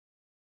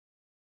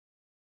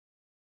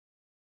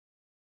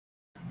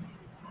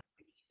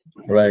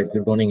Right.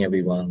 Good morning,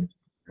 everyone.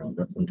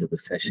 Welcome to the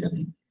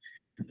session.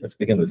 Let's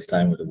begin this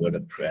time with a word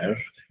of prayer,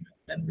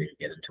 and we'll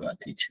get into our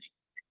teaching.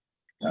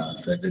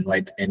 So I'd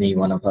invite any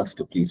one of us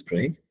to please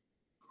pray.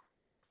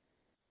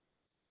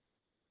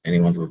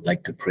 Anyone who would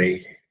like to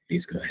pray,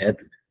 please go ahead.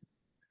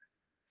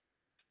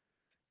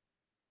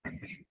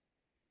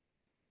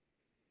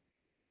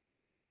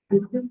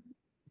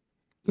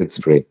 Let's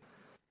pray.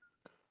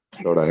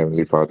 Lord, our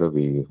Heavenly Father,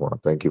 we want to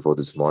thank you for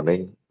this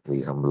morning.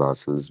 We humble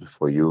ourselves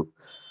before you.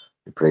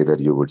 We pray that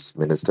you would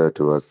minister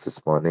to us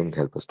this morning,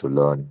 help us to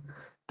learn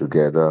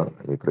together.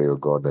 And we pray, oh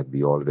God, that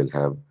we all will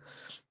have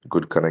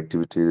good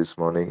connectivity this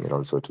morning and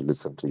also to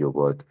listen to your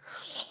word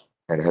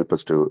and help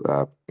us to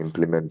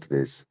implement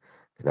this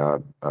in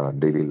our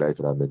daily life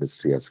and our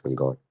ministry as well,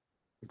 God.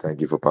 We thank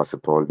you for Pastor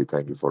Paul. We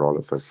thank you for all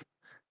of us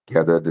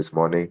gathered this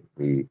morning.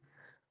 We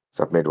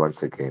submit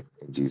once again.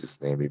 In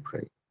Jesus' name we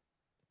pray.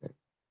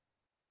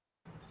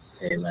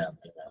 Amen.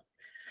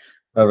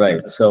 All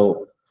right.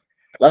 So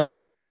last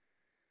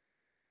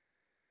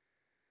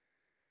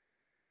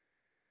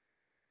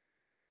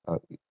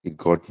It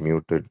got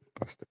muted,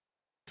 Pastor.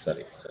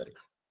 sorry.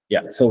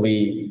 Yeah. So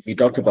we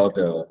talked about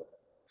the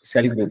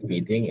cell group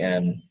meeting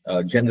and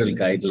general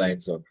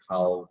guidelines on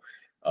how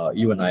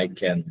you and I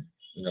can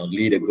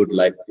lead a good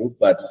life group.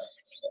 But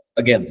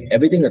again,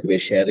 everything that we're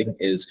sharing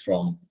is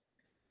from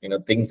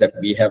things that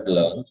we have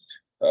learned,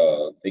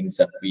 things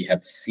that we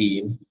have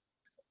seen,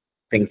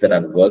 things that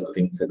have worked,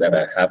 things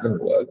that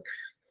haven't worked.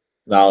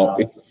 Now,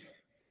 if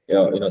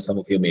some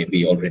of you may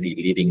be already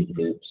leading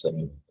groups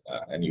and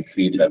you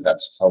feel that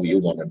that's how you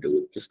want to do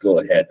it, just go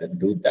ahead and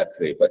do it that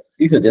way. But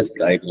these are just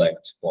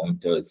guidelines,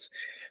 pointers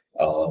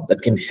that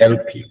can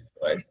help you,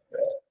 right?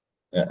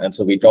 And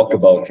so we talked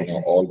about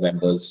all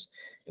members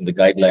in the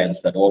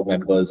guidelines that all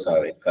members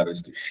are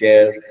encouraged to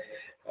share,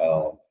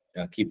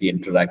 keep the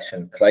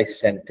interaction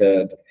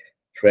Christ-centered,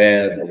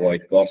 prayer,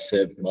 avoid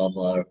gossip,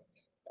 murmur,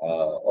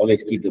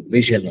 always keep the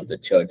vision of the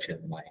church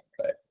in mind,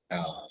 right?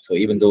 So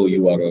even though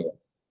you are a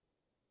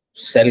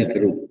cell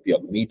group,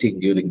 you're meeting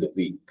during the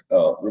week,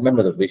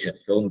 remember the vision.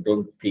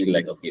 Don't feel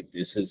like, okay,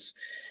 this is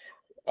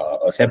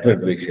a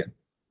separate vision.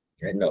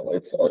 And no,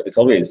 it's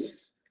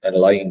always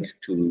aligned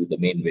to the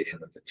main vision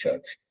of the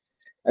church.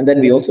 And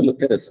then we also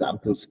looked at a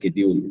sample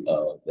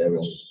schedule there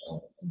on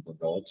the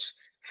notes.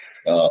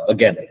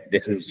 Again,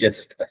 this is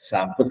just a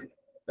sample.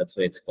 That's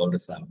why it's called a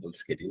sample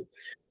schedule.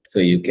 So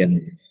you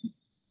can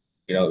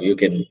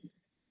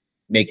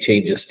make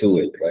changes to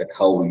it, right?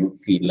 How you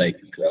feel like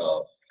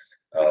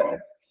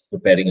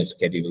preparing a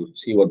schedule,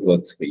 see what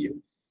works for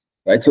you,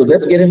 right? So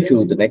let's get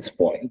into the next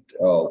point.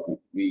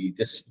 We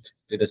just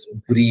did a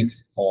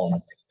brief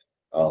on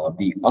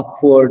the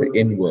upward,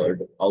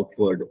 inward,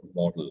 outward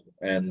model,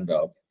 and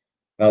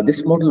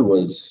this model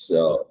was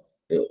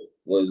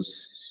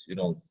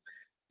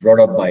brought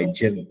up by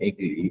Jim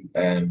Igley,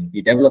 and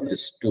he developed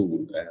this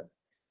tool.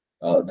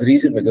 And the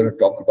reason we're going to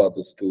talk about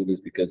this tool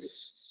is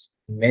because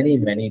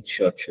many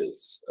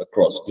churches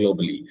across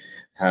globally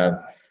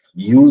have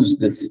used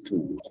this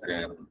tool,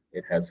 and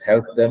it has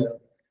helped them.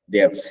 They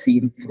have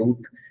seen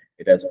fruit.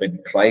 It has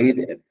been tried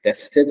and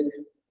tested,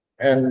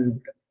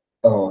 and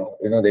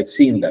they've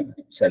seen that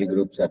cell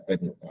groups have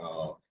been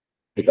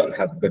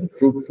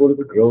fruitful,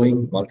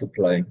 growing,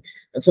 multiplying.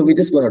 And so we're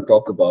just going to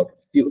talk about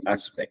a few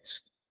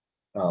aspects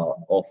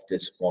of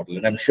this model.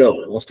 And I'm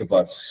sure most of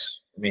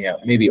us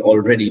maybe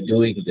already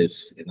doing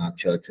this in our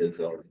churches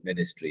or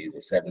ministries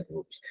or cell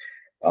groups.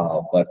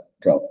 But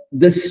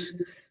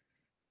this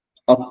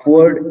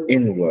upward,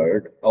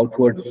 inward,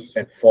 outward,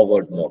 and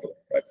forward model,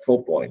 right?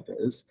 4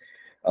 pointers.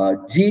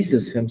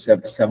 Jesus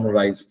himself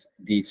summarized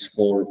these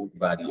 4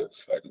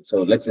 values, right?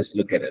 So let's just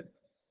look at it.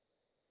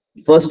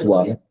 First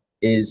one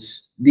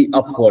is the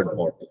upward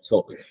model.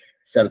 So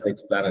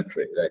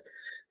self-explanatory,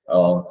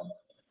 right?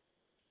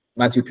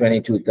 Matthew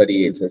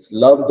 22:38 says,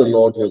 love the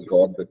Lord your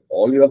God with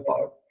all your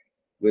heart,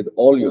 with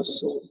all your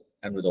soul,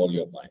 and with all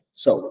your mind.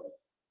 So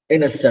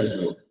in a cell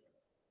group,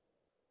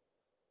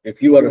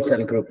 if you are a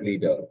cell group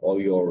leader or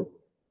you're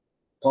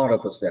part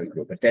of a cell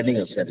group, attending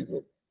a cell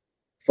group,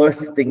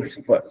 first things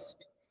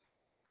first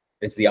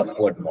is the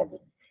upward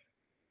model.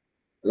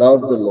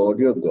 Love the Lord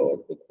your God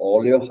with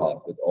all your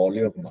heart, with all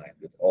your mind,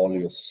 with all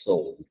your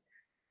soul.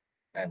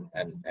 And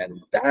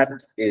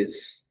that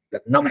is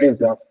the number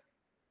one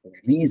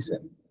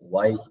reason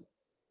why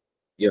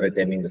you're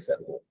attending the cell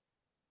group.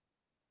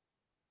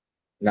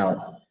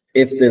 Now,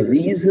 if the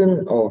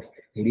reason of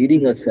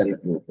leading a cell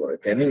group or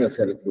attending a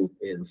cell group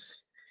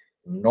is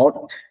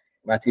not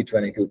Matthew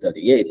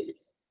 22:38,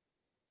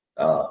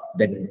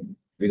 then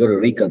we got to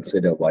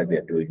reconsider why we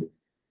are doing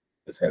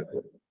the cell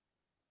group,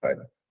 right?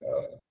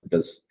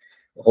 Because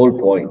the whole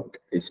point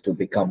is to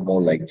become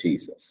more like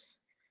Jesus,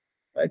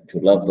 right? To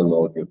love the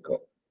Lord your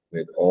God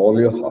with all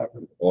your heart,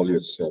 with all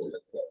your soul,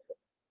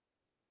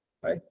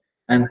 right?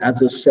 And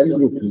as a cell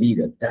group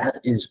leader,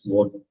 that is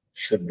what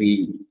should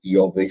be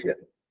your vision,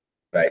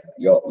 right?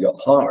 Your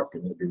heart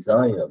and your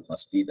desire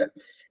must be that,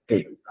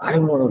 hey, I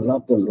want to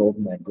love the Lord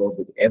my God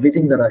with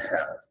everything that I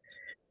have.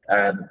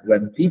 And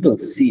when people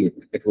see it,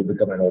 it will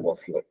become an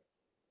overflow.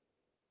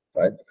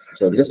 right?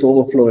 So just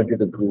overflow into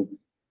the group.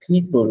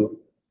 People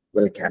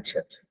will catch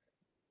it.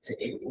 Say,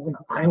 hey, even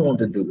I want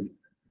to do it.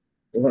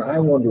 Even I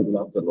want to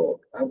love the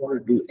Lord. I want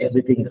to do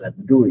everything that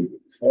I'm doing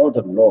for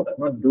the Lord.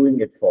 I'm not doing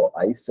it for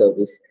eye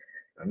service.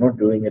 I'm not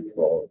doing it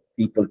for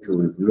people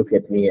to look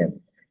at me and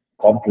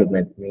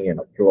compliment me and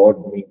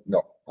applaud me.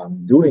 No,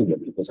 I'm doing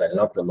it because I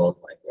love the Lord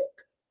my God.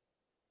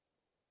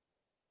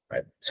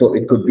 Right? So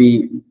it could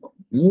be a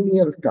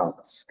menial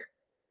task,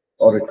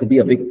 or it could be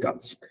a big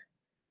task.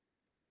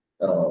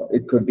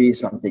 It could be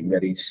something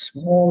very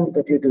small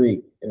that you're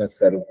doing in a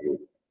cell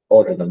group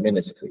or in a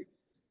ministry,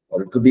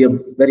 or it could be a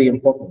very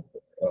important,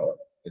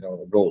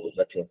 role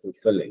that you're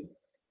fulfilling.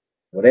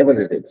 Whatever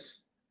it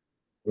is,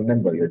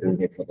 remember you're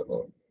doing it for the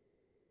Lord.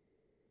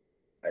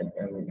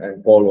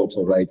 And Paul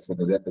also writes in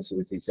the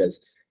epistles, he says,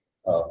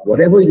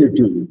 whatever you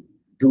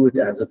do it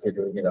as if you're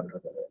doing it unto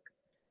the Lord.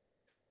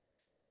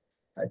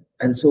 Right?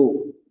 And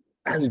so,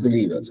 as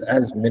believers,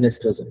 as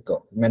ministers of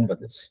God, remember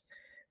this,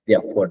 the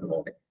upward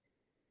motive.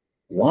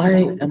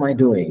 Why am I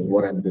doing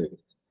what I'm doing?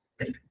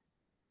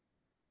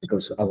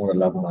 Because I want to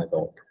love my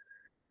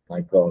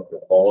God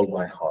with all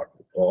my heart,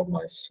 with all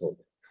my soul,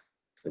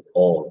 with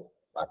all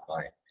my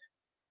mind,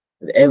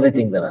 with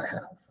everything that I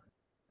have,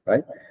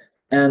 right?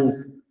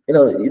 And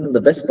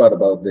the best part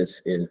about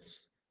this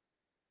is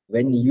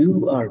when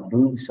you are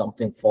doing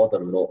something for the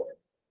Lord,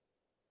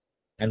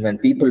 and when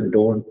people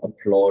don't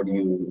applaud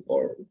you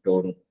or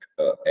don't,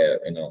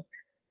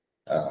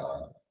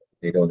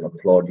 they don't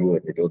applaud you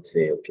and they don't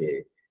say,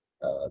 okay,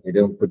 they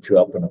don't put you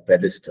up on a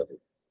pedestal,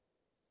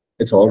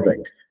 it's all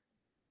right.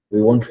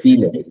 We won't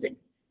feel anything.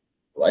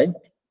 Why?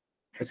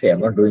 I say,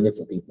 I'm not doing it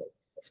for people.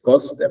 Of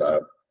course,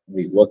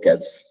 we work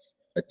as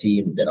a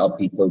team. There are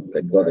people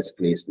that God has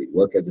placed. We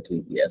work as a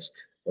team, yes.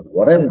 But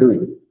what I'm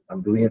doing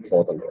it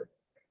for the Lord.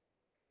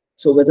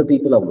 So whether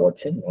people are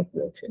watching or not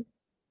watching,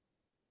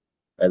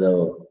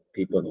 whether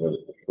people will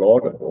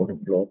applaud or don't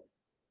applaud,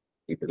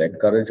 people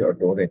encourage or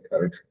don't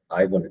encourage,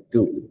 I want to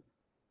do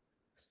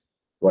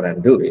what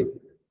I'm doing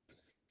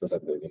because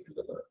I'm doing it for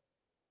the Lord.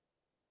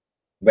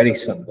 Very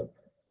simple,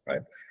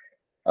 right?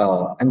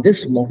 And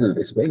this model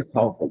is very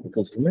powerful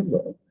because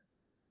remember,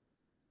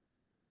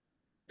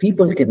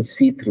 people can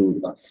see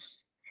through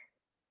us.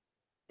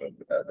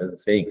 There's a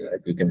saying,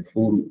 right? You can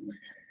fool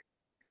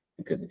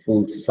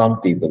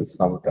some people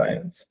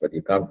sometimes, but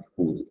you can't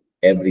fool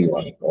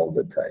everyone all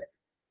the time,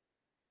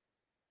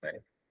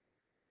 right?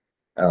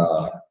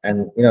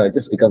 And it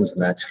just becomes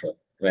natural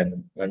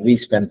when we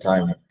spend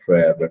time in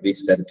prayer, when we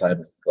spend time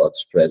in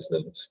God's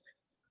presence,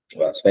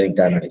 spending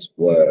time in His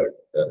Word.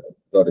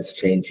 God is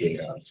changing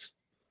us.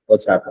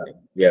 What's happening?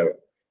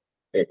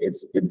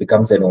 It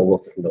becomes an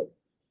overflow.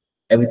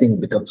 Everything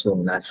becomes so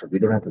natural. We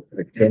don't have to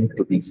pretend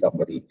to be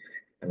somebody,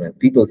 and when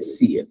people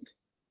see it,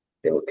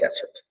 they will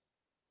catch it.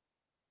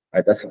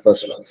 Right, that's the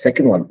first one.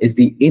 Second one is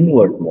the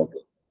inward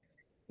model.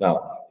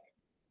 Now,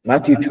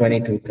 Matthew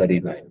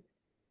 22:39.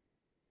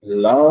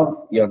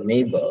 Love your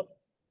neighbor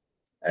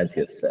as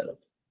yourself.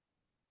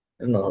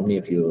 I don't know how many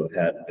of you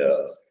had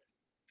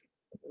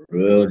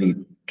really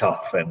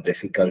tough and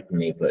difficult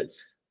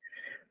neighbors,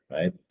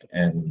 right?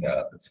 And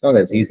it's not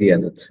as easy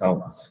as it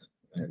sounds.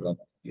 I love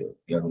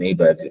your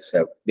neighbor as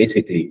yourself.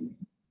 Basically,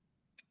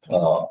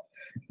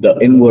 the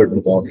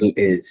inward model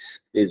is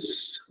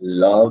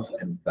love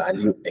and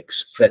value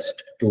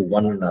expressed to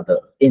one another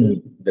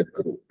in the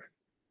group,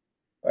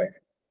 right?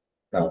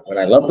 Now, when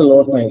I love the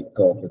Lord my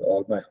God with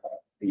all my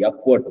heart, the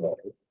upward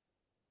model,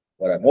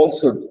 what I'm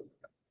also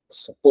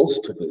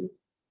supposed to do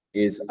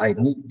is I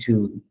need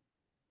to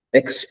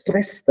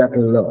express that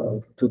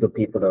love to the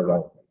people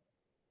around me.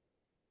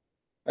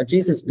 Now,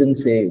 Jesus didn't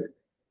say,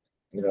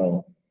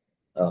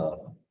 uh,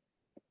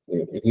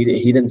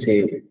 he didn't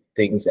say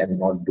things and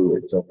not do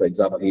it. So, for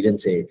example, he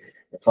didn't say,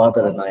 the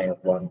Father and I have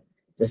one,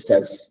 just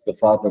as the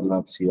Father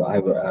loves you, I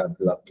have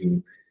loved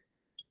you.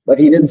 But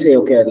he didn't say,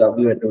 okay, I love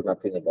you and do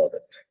nothing about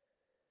it.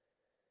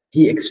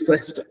 He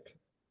expressed it.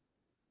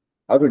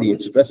 How did he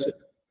express it?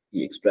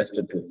 He expressed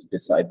it to his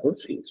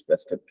disciples. He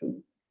expressed it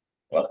to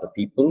the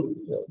people.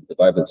 The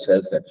Bible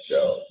says that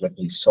when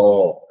he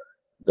saw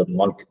the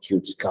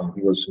multitudes come,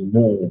 he was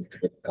moved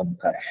with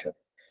compassion.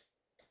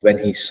 When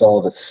he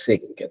saw the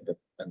sick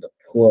and the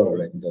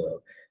poor and the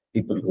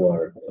people who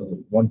are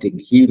wanting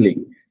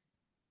healing,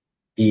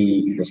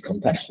 he was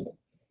compassionate.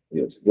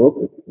 He was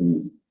broken.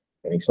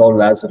 When he saw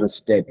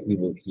Lazarus dead, he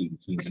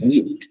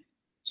wept.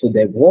 So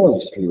there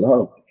was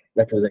love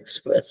that was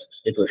expressed.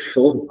 It was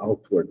shown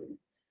outwardly,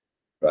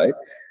 right?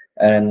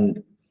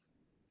 And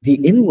the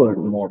inward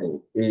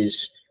model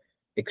is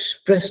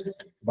expressed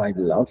by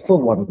love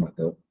for one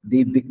another.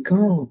 They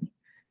become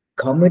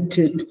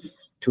committed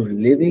to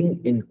living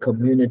in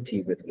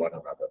community with one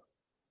another,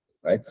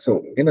 right?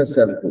 So in a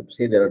cell group,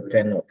 say there are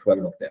 10 or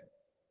 12 of them,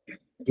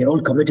 they're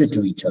all committed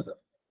to each other.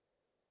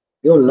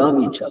 They all love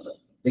each other.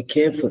 They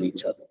care for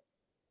each other.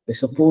 They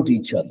support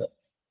each other.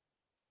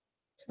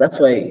 So that's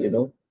why,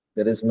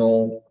 there is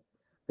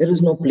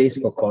no place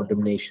for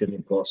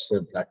condemnation,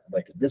 gossip,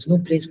 backbiting. There's no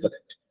place for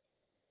it.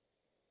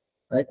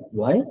 Right?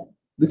 Why?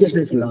 Because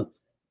there's love.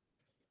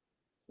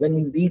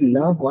 when we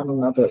love one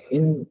another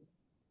in,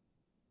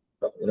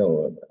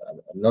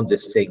 I'm not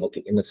just saying,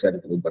 okay, in a cell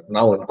group, but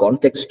now in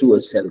context to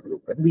a cell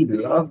group, when we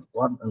love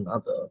one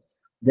another,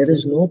 there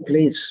is no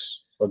place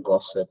for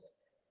gossip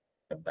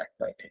and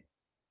backbiting.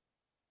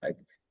 Right?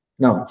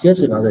 Now,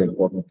 here's another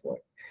important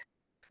point.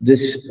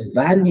 This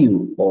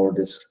value or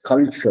this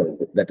culture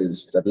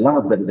that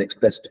love that is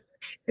expressed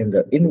in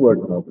the inward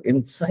mode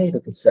inside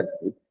of the cell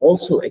group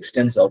also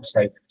extends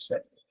outside the cell,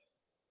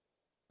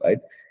 right?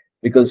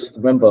 Because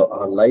remember,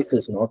 our life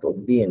is not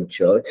only in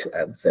church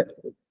and cell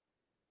group.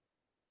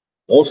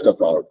 Most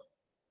of our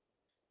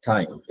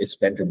time is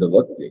spent in the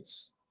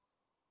workplace.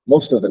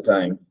 Most of the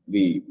time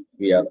we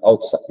are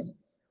outside.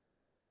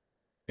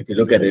 If you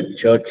look at it,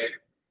 church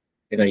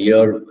in a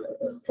year,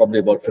 probably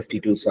about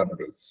 52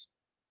 Sundays.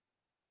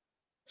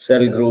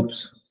 Cell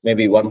groups,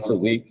 maybe once a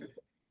week,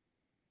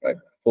 right?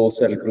 4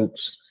 cell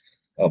groups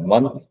a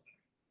month,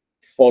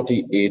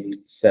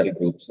 48 cell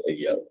groups a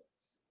year.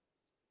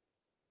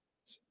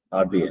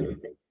 Hardly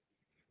anything.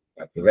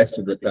 Right? The rest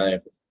of the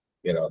time,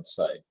 you're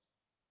outside,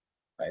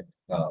 right?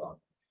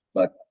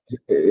 But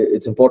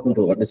it's important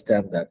to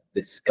understand that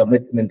this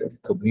commitment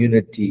of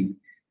community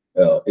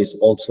is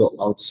also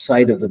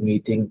outside of the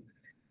meeting.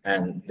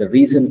 And the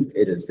reason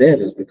it is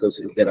there is because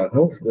if there are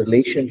no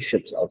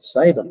relationships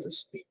outside of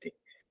this meeting,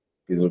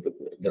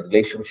 the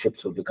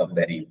relationships will become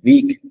very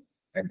weak,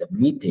 and the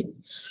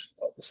meetings,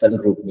 the cell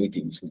group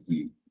meetings, will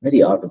be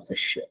very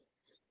artificial.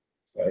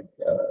 Right?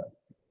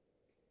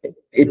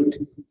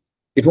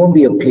 It won't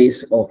be a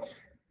place of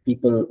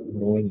people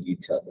knowing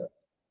each other.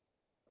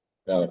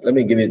 Now, let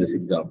me give you this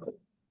example.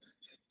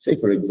 Say,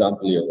 for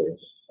example,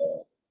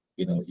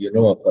 you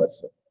know a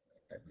person,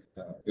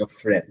 your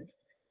friend.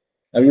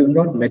 Now, you've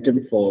not met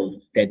him for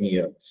 10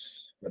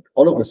 years, but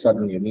all of a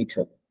sudden you meet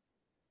him.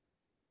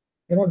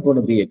 You're not going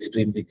to be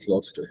extremely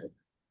close to him.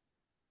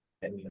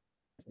 And you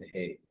say,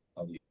 hey,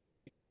 how do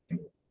you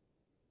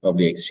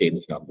probably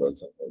exchange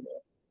numbers and all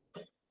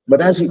that.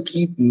 But as you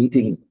keep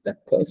meeting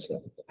that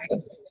person,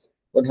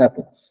 what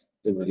happens?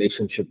 The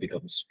relationship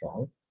becomes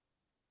strong,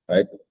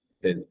 right?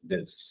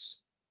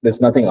 There's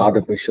nothing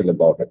artificial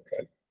about it,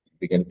 right? You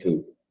begin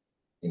to,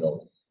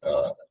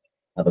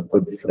 have a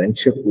good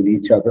friendship with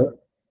each other.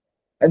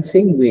 And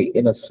same way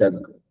in a cell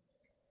group,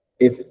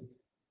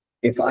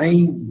 if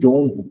I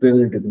don't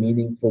build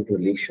meaningful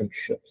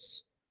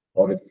relationships,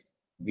 or if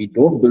we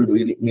don't build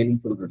really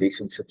meaningful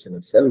relationships in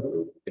a cell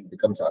group, it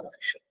becomes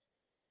artificial.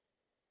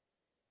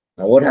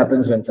 Now, what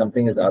happens when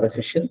something is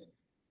artificial?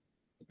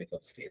 It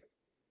becomes stale.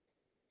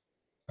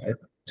 Right?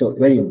 So,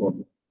 very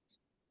important.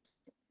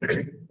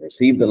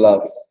 Receive the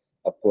love,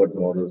 upward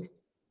model.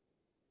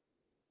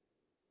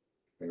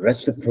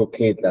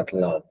 Reciprocate that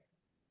love,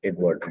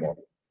 inward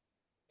model,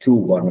 to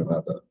one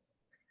another.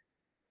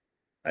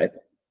 Right?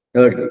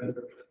 Thirdly,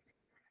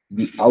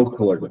 the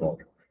outward model.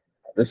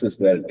 This is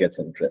where it gets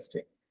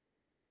interesting.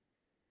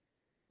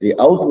 The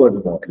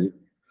outward model,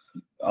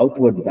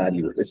 outward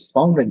value, is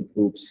found in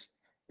groups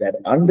that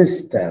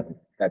understand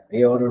that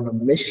they are on a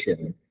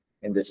mission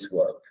in this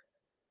world.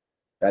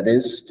 That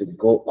is to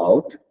go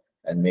out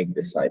and make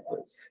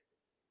disciples.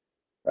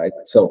 Right?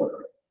 So,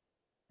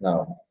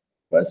 now,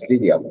 firstly,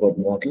 the upward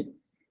model.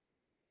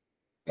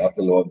 Love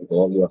the Lord with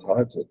all your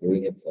heart. You're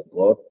doing it for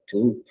God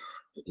too.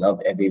 You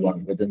love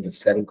everyone within the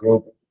cell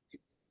group. You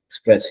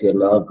express your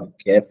love, you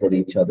care for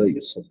each other,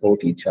 you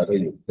support each other,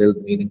 you build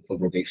meaningful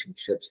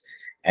relationships.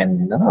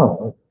 And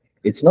now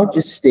it's not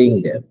just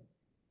staying there.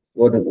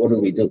 What do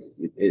we do?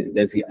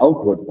 There's the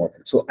outward model.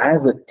 So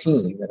as a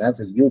team and as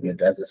a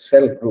unit, as a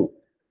cell group,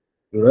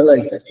 you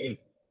realize that, hey,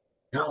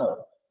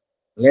 now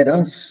let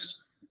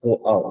us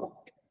go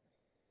out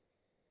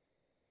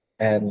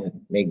and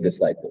make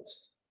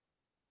disciples.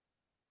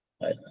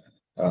 Right?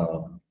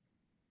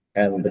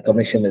 And the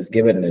commission is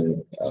given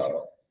in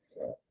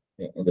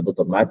the book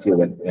of Matthew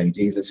when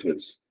Jesus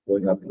was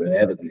going up to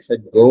heaven. He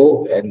said,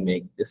 "Go and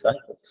make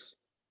disciples."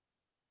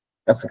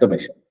 That's the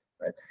commission,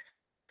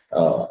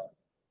 right?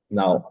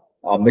 Now,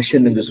 our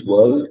mission in this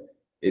world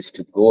is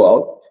to go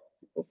out,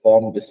 to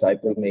perform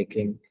disciple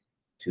making,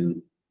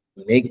 to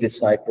make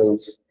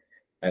disciples,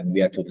 and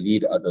we are to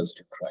lead others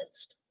to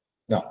Christ.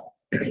 Now,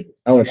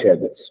 I want to share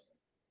this.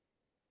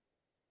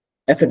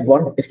 If at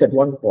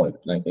one point,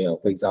 like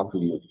for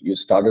example, you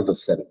started a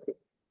cell group,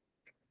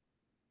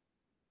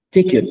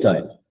 take your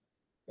time.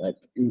 Right?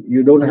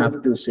 You don't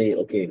have to say,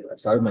 okay, I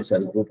started my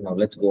cell group, now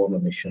let's go on a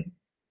mission.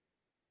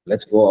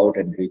 Let's go out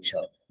and reach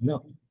out.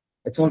 No,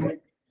 it's all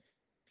right.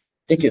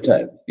 Take your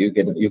time. You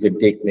can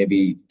take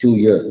maybe 2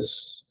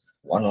 years,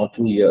 1 or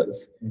 2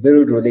 years,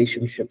 build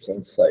relationships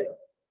inside.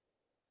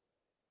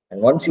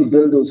 And once you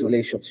build those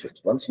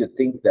relationships, once you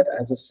think that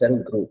as a cell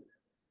group,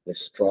 you're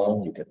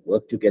strong, you can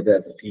work together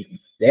as a team,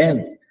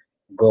 then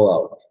go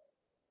out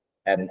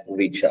and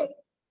reach out.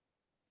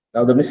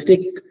 Now, the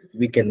mistake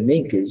we can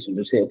make is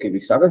we say, okay, we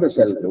started a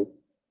cell group.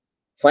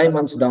 5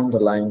 months down the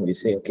line, we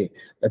say, okay,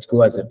 let's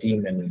go as a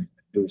team and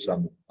do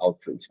some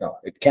outreach. Now,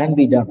 it can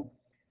be done.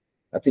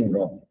 Nothing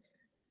wrong.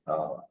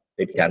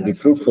 It can be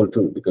fruitful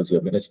too because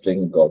you're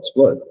ministering God's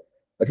word.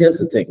 But here's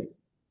the thing.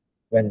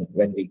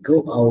 when we go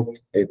out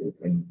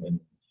in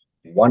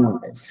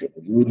oneness, in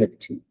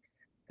unity,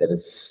 there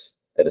is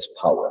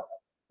power,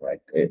 right?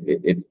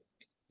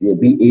 You'll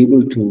be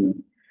able to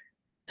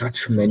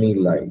touch many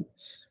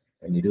lives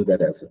when you do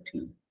that as a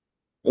team.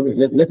 Okay,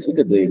 let's look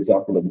at the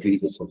example of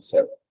Jesus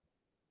himself.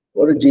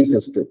 What did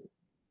Jesus do?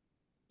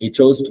 He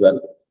chose 12.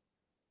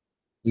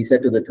 He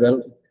said to the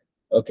 12,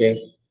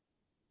 okay,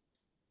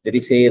 did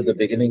he say at the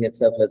beginning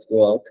itself, let's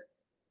go out?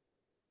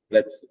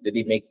 Did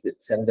he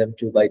send them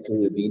two by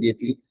two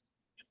immediately?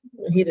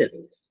 No, he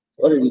didn't.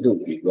 What did he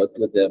do? He worked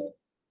with them.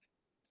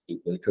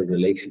 He built a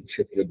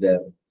relationship with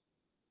them.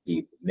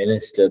 He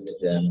ministered to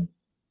them.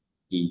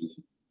 He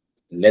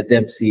let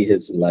them see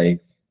his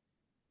life,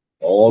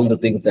 all the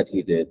things that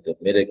he did, the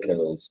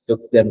miracles,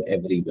 took them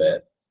everywhere.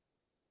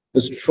 It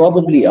was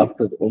probably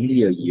after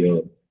only a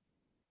year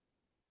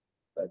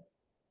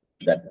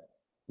that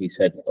he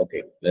said,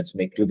 okay, let's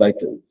make two by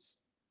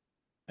twos.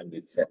 And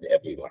we'll send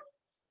everyone.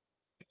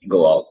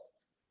 Go out.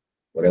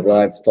 Whatever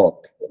I've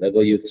taught,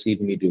 whatever you've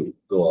seen me do,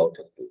 go out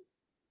and do.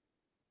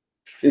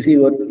 So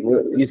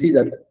you see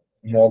that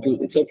model,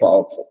 it's so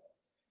powerful,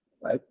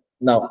 right?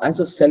 Now, as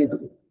a cell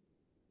group,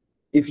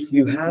 if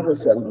you have a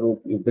cell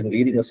group, you've been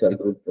leading a cell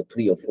group for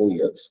 3 or 4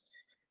 years,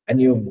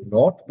 and you've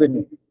not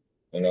been,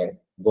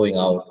 going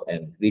out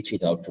and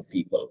reaching out to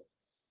people,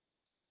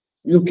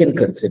 you can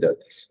consider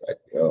this, right?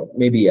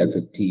 Maybe as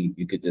a team,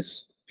 you could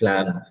just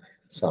plan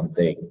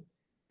something,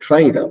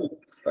 try it out,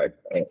 right?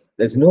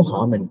 There's no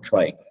harm in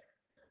trying.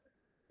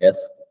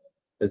 Yes,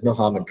 there's no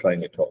harm in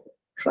trying at all.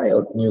 Try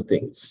out new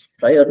things,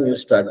 try out new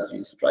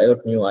strategies, try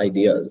out new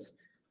ideas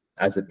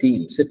as a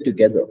team, sit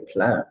together,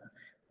 plan.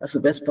 That's the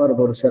best part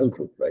about a cell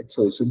group, right?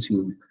 So since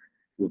you've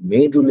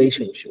made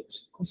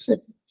relationships,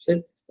 sit,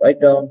 write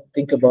down,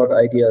 think about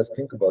ideas,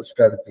 think about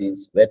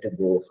strategies, where to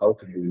go, how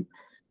to do,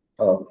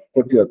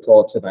 put your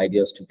thoughts and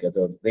ideas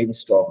together,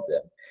 brainstorm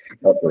them.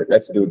 Okay,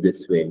 let's do it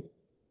this way.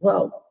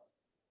 Wow,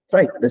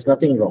 right, there's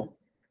nothing wrong.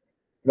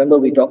 Remember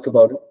we talked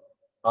about it?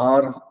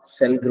 Our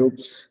cell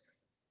groups,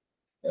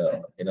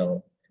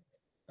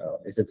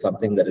 is it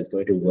something that is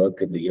going to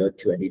work in the year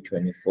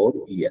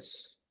 2024?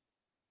 Yes.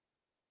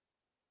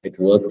 It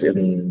worked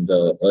in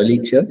the early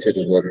church, it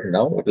will work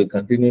now, it will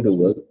continue to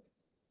work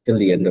till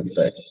the end of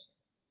time.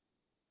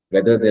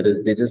 Whether there is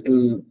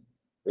digital,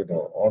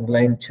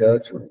 online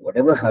church,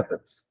 whatever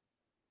happens,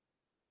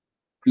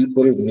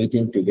 people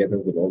meeting together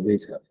will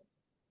always happen.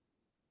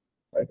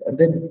 Right? And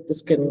then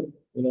this can,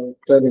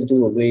 turn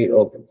into a way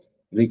of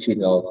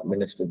reaching out,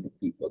 ministering to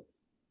people.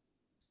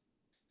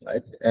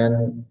 Right?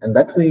 And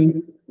that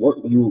way,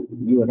 what you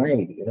and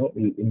I,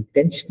 we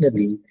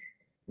intentionally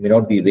may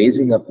not be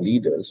raising up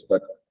leaders,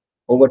 but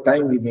over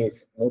time we may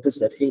notice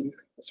that, hey,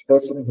 this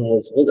person who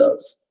was with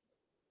us,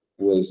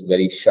 who was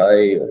very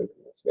shy or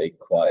was very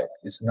quiet,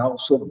 is now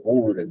so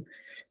bold and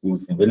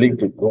he's willing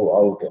to go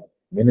out and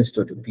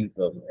minister to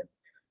people,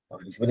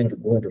 and he's willing to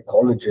go into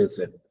colleges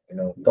and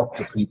talk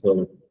to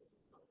people.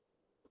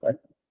 Right?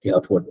 The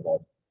outward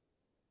form.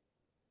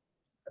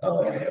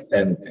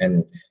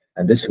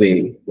 And this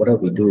way, what are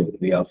we doing?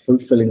 We are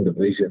fulfilling the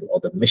vision or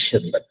the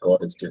mission that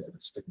God has given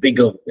us, the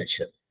bigger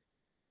mission,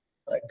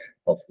 right,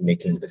 of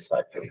making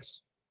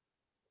disciples.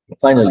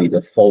 Finally,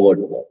 the forward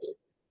model.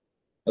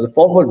 Now, the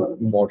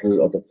forward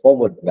model or the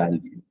forward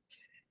value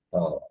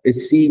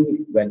is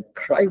seen when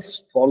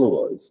Christ's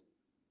followers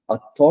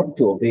are taught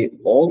to obey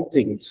all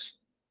things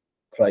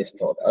Christ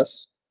taught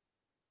us,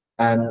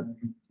 and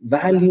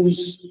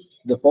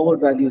the forward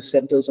value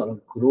centers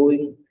on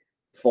growing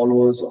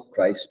followers of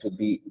Christ to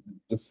be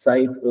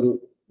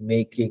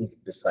disciple-making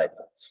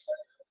disciples.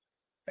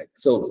 Right?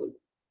 So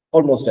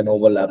almost an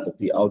overlap of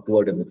the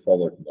outward and the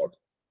forward model.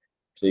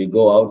 So you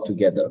go out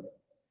together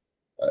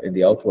in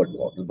the outward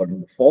model, but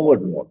in the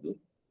forward model,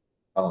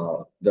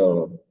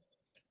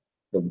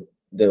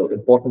 the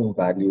important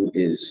value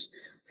is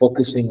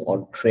focusing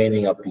on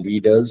training up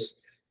leaders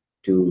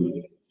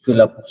to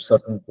fill up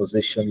certain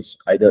positions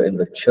either in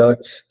the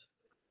church,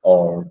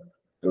 or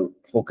to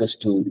focus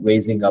to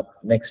raising up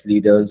next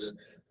leaders,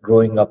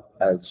 growing up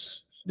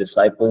as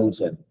disciples,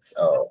 and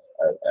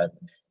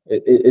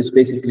it's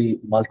basically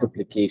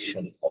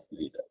multiplication of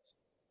leaders.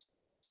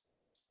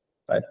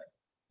 Right?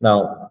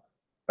 Now,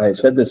 I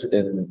said this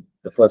in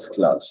the first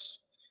class.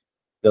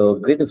 The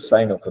greatest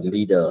sign of a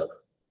leader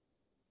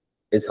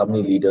is how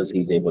many leaders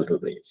he's able to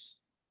raise.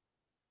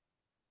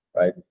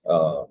 Right?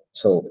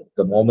 So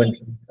the moment,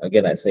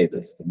 again, I say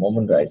this, the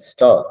moment I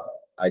start,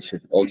 I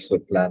should also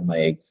plan my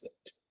exit.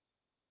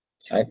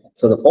 Right?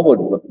 So the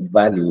forward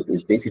value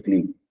is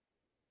basically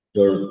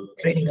you're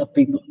training up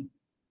people.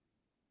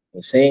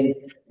 You're saying,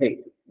 hey,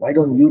 why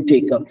don't you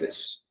take up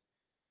this?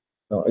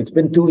 Now, it's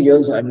been 2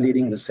 years I'm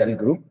leading the cell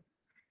group,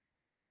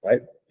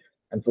 right?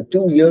 And for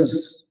 2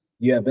 years,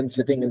 you have been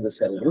sitting in the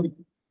cell group.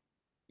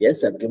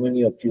 Yes, I've given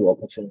you a few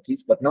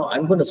opportunities, but now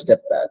I'm going to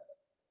step back.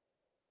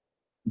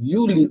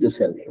 You lead the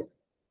cell group.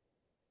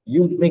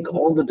 You make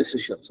all the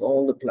decisions,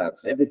 all the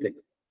plans, everything.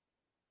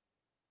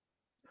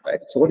 Right?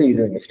 So what are you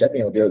doing? You're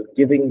stepping out. You're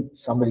giving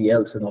somebody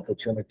else an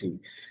opportunity,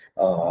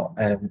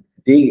 and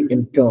they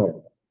in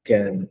turn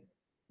can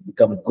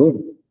become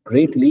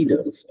great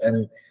leaders,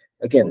 and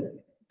again,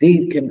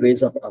 they can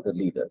raise up other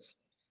leaders.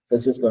 So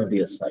this is going to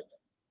be a cycle.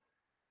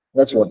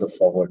 That's what the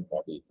forward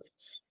model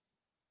is.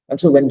 And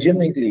so when Jim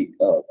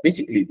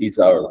basically these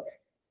are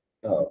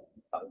uh,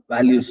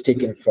 values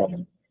taken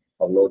from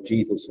our Lord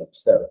Jesus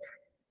himself,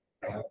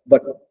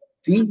 but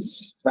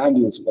these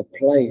values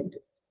applied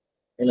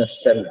in a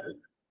cell group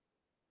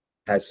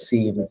has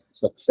seen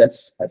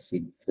success, has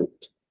seen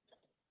fruit.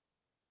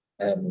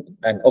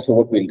 And also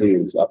what we'll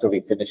do is after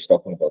we finish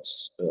talking about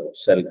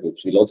cell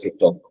groups, we'll also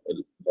talk a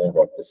little more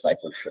about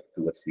discipleship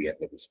towards the end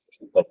of this.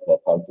 We'll talk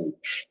about how to,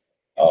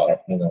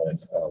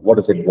 what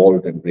is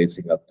involved in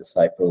raising up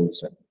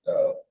disciples, and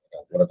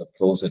what are the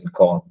pros and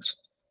cons,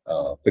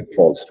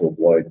 pitfalls to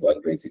avoid while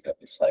raising up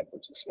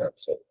disciples as well.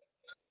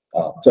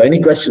 So any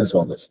questions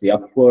on this? The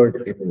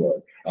upward,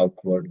 inward,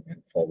 outward,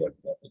 and forward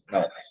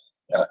model.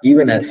 Now,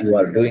 even as you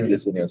are doing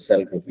this in your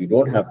cell group, you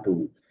don't have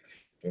to,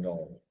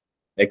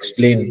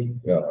 explain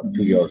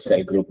to your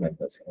cell group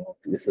members,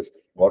 this is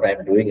what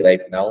I'm doing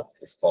right now.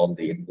 It's called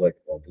the inward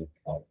model.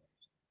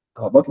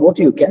 But what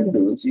you can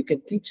do is you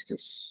can teach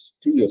this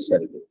to your cell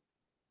group.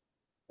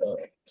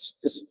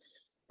 Just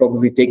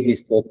probably take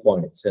these 4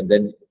 points and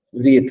then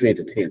reiterate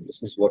it. Hey,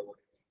 this is what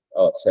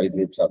cell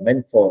groups are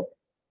meant for.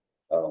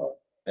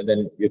 And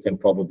then you can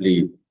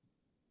probably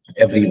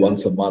every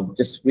once a month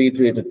just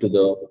reiterate it to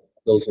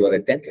those who are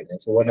attending.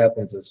 And so what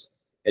happens is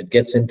it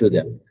gets into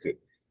them. Okay,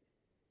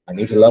 I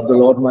need to love the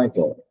Lord my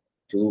God.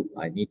 2,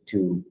 I need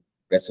to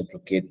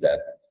reciprocate that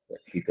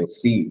people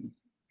see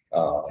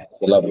the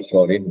love of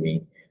God in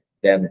me.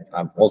 Then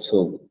I'm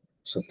also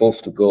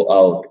supposed to go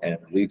out and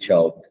reach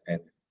out, and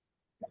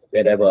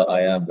wherever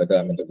I am, whether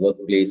I'm in the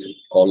workplace, in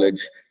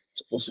college, I'm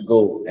supposed to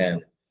go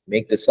and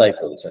make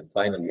disciples. And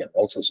finally, I'm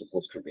also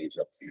supposed to raise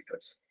up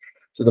leaders.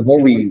 So the more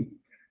we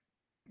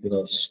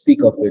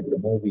speak of it, the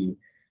more we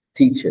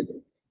teach it,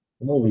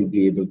 the more we'll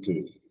be able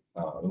to,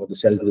 the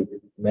cell group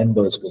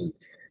members will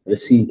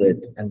receive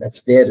it, and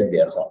that's there in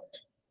their heart.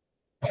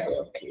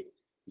 Okay,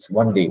 it's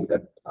one day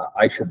that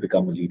I should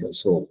become a leader,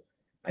 so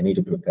I need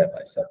to prepare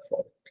myself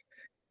for it.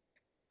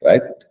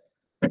 Right?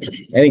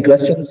 Any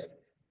questions?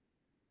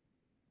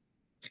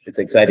 It's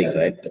exciting,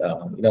 right?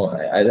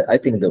 I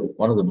think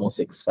one of the most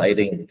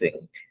exciting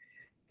thing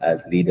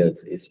as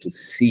leaders is to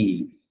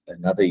see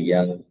another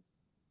young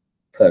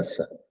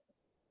person,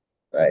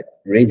 right,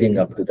 raising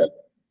up to that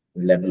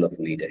level of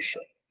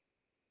leadership.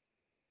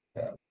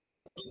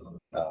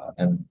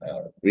 And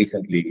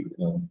recently,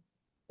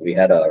 we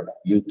had our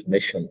youth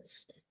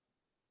missions.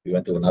 We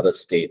went to another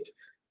state,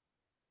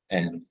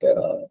 and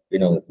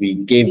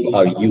we gave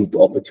our youth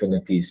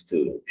opportunities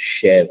to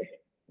share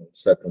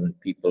certain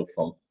people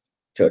from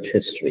church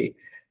history.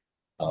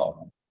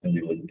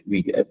 And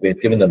we had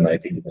given them, I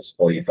think it was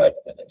 45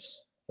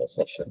 minutes per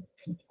session.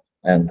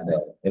 And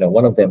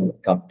one of them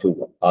come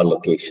to our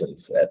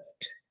locations at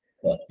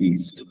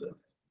East,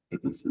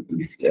 APC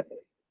East.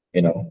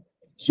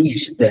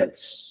 He said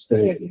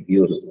so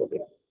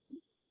beautifully.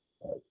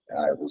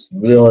 I was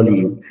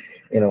really,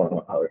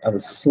 I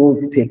was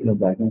so taken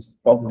aback. He's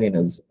probably in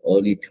his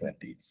early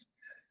 20s.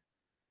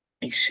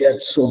 He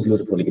shared so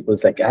beautifully. It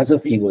was like as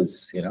if he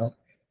was,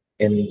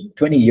 in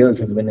 20 years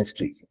in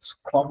ministry. He was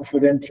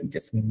confident. He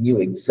just knew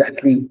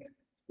exactly,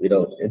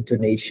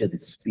 intonation,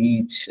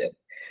 speech, and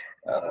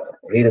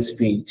rate of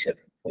speech, and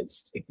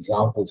his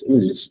examples. It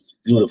was just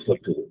beautiful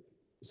too.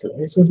 So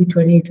he's only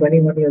 20,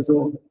 21 years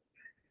old.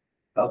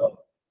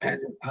 And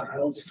I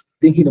was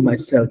thinking to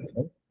myself,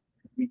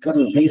 we got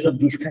to raise up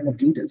these kind of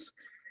leaders.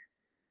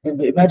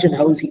 And imagine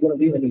how is he going to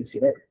be when he's,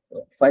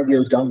 5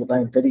 years down the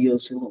line, 30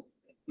 years old.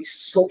 He's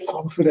so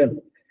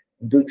confident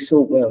and doing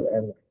so well.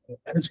 And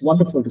it's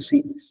wonderful to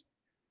see this.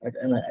 Right?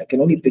 And I can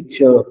only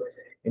picture,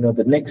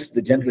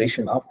 the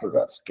generation after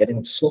us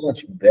getting so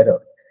much better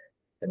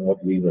than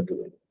what we were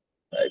doing.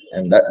 Right?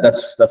 And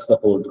that's the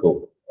whole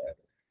goal, right?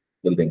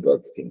 Building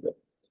God's kingdom.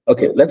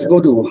 Okay, let's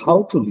go to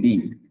how to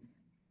lead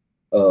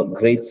a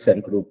great cell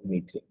group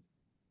meeting.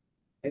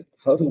 Okay?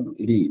 How to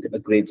lead a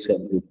great cell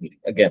group meeting.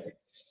 Again,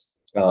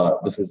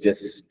 this is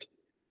just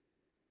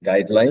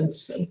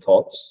guidelines and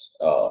thoughts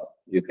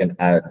you can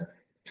add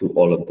to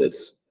all of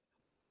this.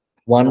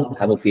 1,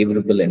 have a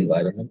favorable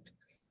environment.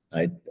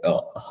 Right?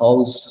 A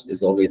house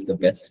is always the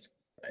best.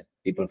 Right?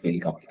 People feel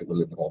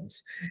comfortable in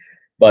homes.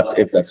 But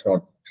if that's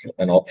not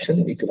an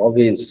option, we can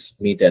always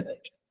meet at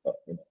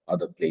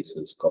other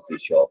places, coffee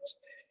shops,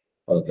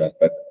 all of that.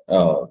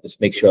 But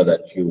just make sure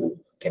that you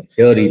can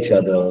hear each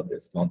other.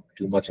 There's not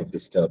too much of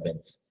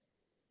disturbance.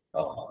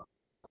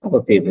 Have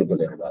a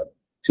favorable environment.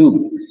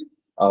 2,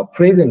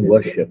 praise and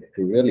worship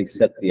to really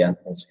set the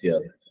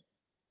atmosphere.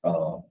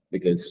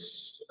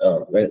 Because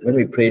when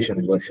we praise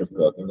and worship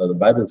God, the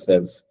Bible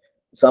says,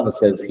 the psalmist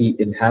says, He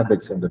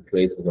inhabits in the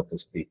praises of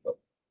His people.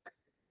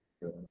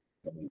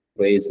 When we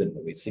praise and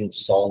when we sing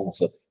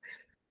songs of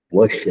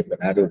worship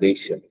and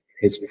adoration,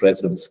 His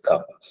presence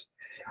comes.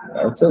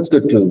 So it's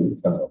good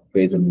to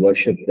praise and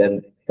worship.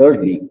 Then,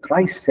 thirdly,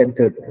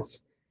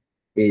 Christ-centeredness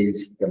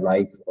is the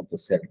life of the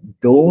self.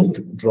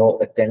 Don't draw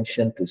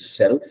attention to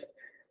self,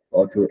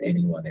 or to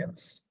anyone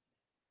else.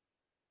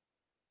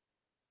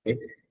 Okay?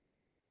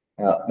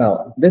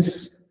 Now,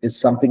 this is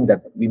something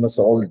that we must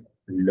all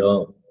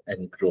learn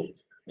and grow.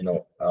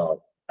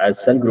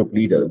 As cell group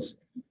leaders,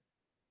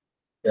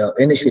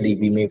 initially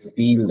we may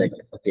feel like,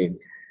 okay,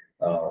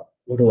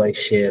 what do I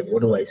share?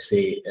 What do I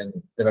say?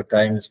 And there are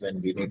times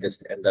when we may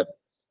just end up,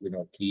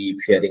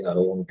 keep sharing our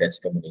own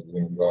testimony.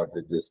 God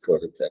did this,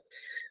 God did that.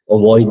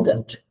 Avoid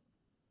that.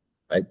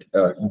 Right?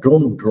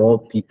 Don't draw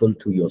people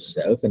to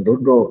yourself, and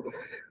don't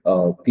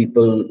draw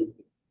people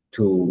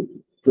to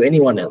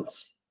anyone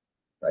else.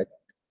 Right?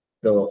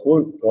 The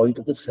whole point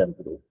of the cell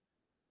group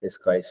is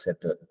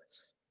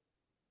Christ-centeredness.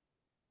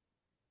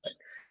 Right?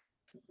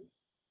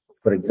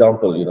 For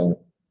example,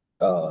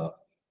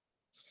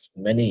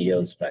 many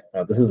years back.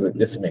 Now, this is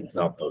just an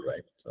example,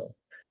 right? So,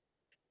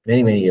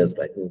 many years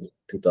back, it was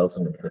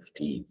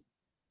 2015,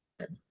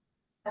 and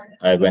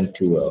I went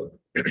to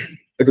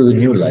it was a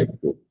new life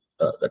group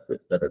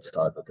that had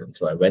started, and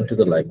so I went to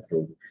the life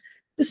group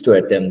just to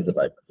attend the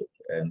life group,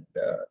 and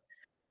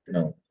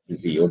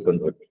we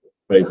opened with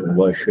praise and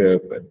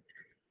worship, and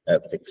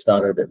everything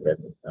started, and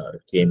then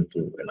it came to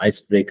an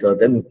icebreaker.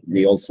 Then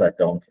we all sat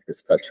down for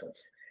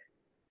discussions,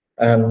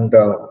 and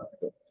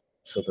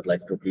so the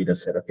life group leader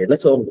said, "Okay,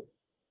 let's all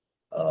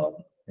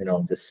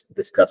just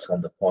discuss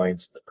on the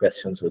points, the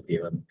questions were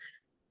given,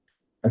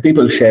 and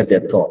people shared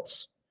their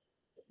thoughts."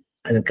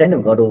 And it kind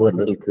of got over a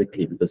little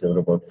quickly because there were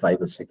about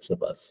 5 or 6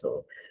 of us.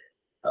 So,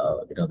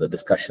 the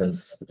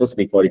discussions supposed to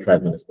be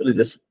 45 minutes, but it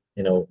just,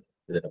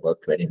 within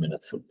about 20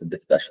 minutes, the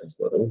discussions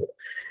were over.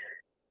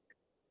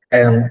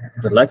 And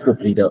the life group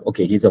leader,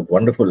 okay, he's a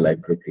wonderful life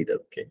group leader.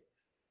 Okay,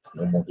 it's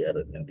no more here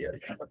in India.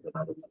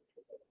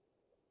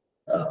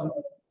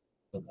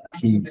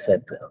 He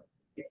said,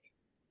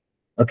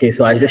 okay,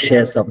 so I'll just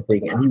share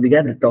something. And he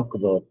began to talk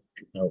about,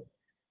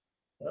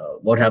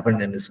 what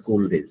happened in his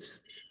school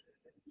days.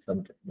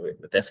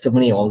 The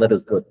testimony, all that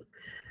is good.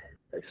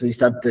 So he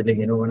started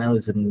telling, when I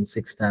was in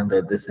 6th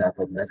standard, this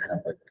happened, that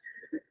happened.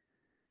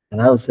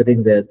 And I was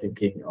sitting there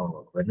thinking,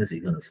 oh, when is he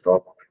going to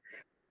stop?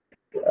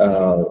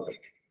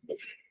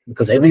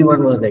 Because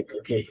everyone was like,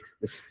 okay,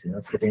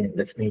 sitting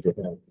listening to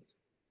him.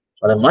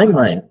 But in my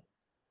mind,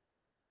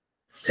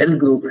 cell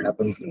group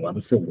happens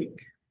once a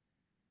week.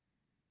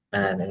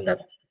 And in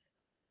that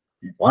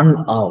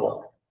 1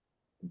 hour,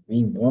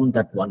 we want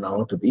that 1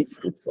 hour to be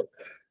fruitful.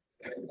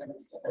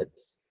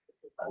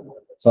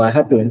 So I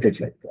had to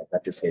interject. I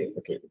had to say,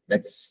 okay,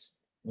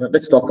 let's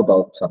talk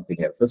about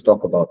something else. Let's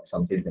talk about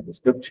something in the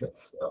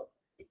scriptures.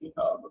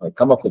 I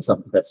come up with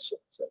some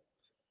questions.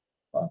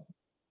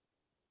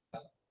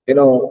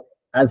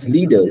 As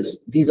leaders,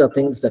 these are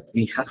things that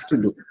we have to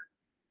do.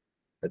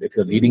 But if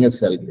you're leading a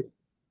cell group,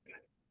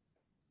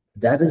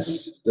 that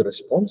is the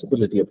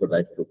responsibility of a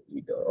life group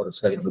leader or a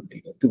cell group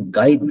leader to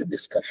guide the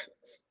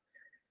discussions.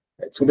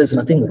 Right? So there's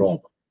nothing wrong.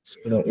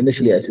 So,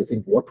 initially I used to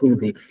think, what will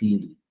they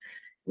feel?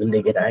 Will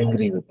they get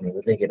angry with me?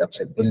 Will they get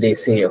upset? Will they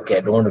say, okay,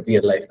 I don't want to be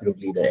a life group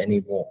leader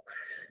anymore?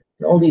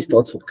 And all these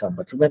thoughts would come.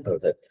 But remember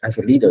that as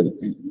a leader,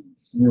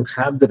 you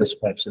have the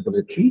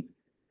responsibility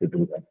to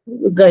do that.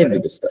 You guide the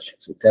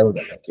discussions. You tell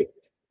them, okay,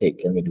 hey,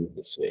 can we do it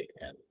this way?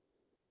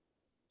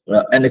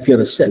 And if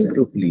you're a cell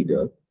group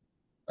leader,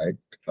 right,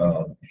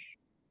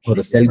 or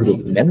a cell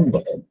group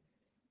member,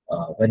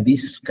 when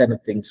these kind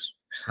of things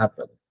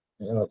happen,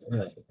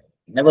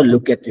 never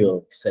look at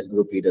your cell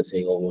group leader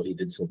saying, oh, he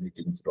did so many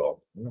things wrong.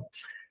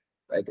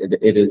 Right?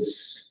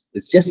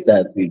 It's just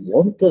that we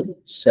want the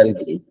cell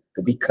group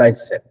to be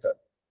Christ-centered.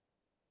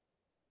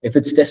 If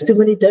it's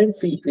testimony time,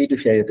 feel free to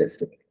share your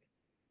testimony.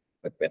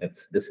 But when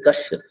it's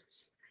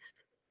discussions,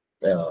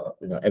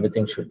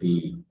 everything should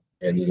be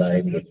in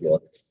line with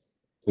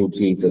who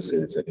Jesus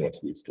is and what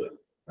he's doing.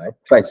 Right?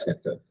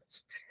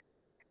 Christ-centeredness.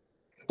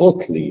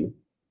 Fourthly,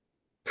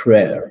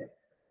 prayer.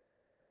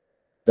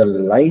 The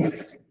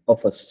life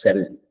of a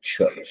cell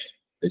church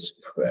is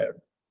prayer.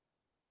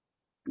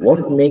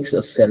 What makes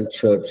a cell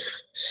church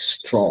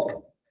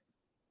strong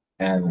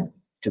and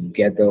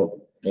together,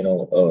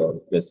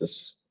 there's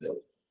this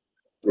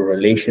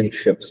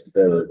relationships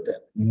built and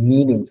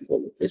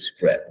meaningful is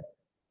prayer.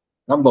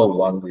 Number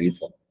one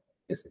reason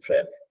is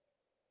prayer.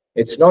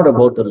 It's not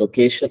about the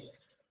location.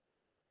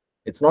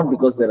 It's not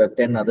because there are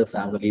 10 other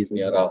families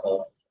near our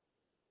home.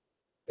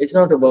 It's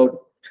not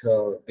about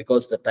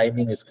because the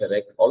timing is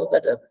correct. All of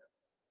that,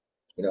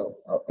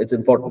 it's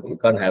important. You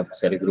can't have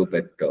cell group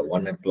at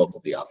 1 o'clock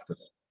of the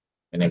afternoon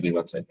and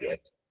everyone's at work.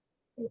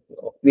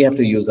 We have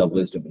to use our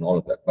wisdom and all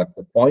of that. But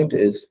the point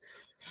is,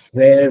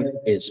 prayer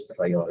is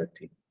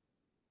priority.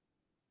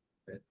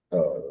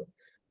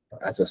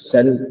 As a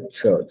cell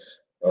church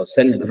or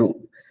cell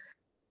group,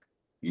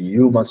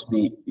 you must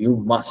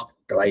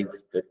drive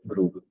the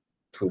group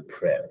through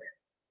prayer.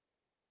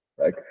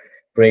 Right?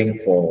 Praying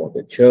for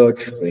the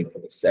church, praying for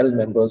the cell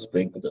members,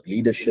 praying for the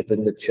leadership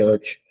in the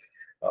church,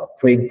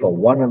 praying for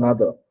one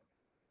another.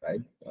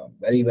 Right?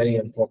 Very, very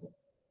important.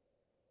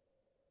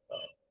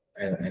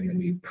 And when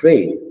we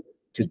pray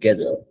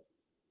together,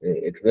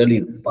 it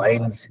really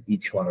binds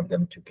each one of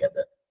them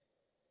together.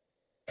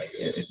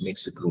 It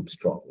makes the group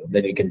strong.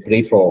 Then you can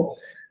pray for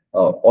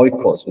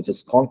oikos, which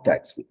is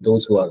contacts,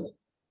 those who are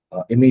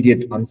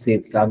immediate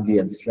unsaved family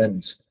and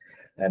friends,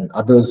 and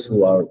others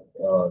who are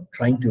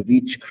trying to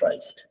reach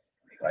Christ,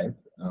 right?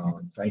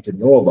 Trying to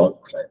know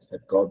about Christ,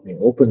 that God may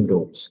open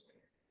doors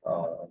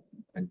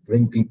and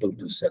bring people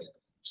to cell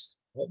groups.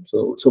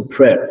 So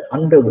prayer,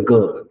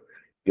 undergird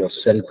your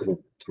cell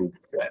group through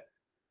prayer.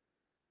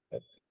 I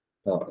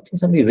think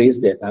somebody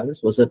raised their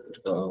hands. Was it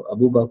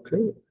Abu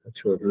Bakr? Not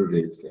sure who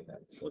raised their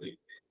hand. Sorry.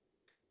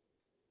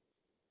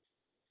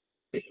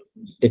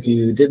 If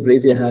you did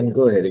raise your hand,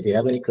 go ahead. If you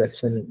have any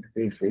question,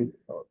 feel free.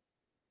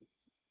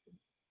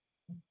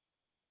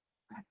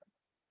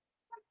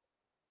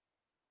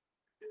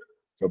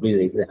 Nobody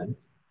raise their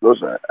hands. No,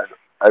 sir.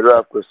 I don't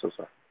have questions,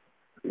 sir.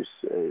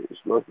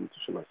 It's not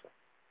institutional, sir.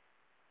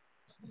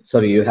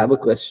 Sorry, you have a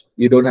question?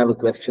 You don't have a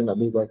question,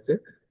 Abu Bakr?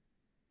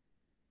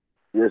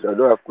 Yes, I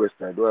don't have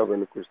question. I don't have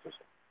any questions,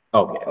 sir.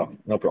 Okay,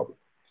 no problem.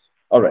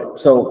 All right,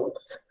 so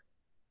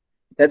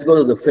let's go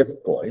to the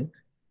fifth point,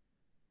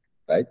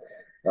 right?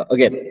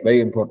 Again,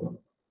 very important,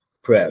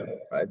 prayer,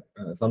 right?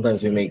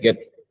 Sometimes we may get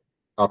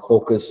our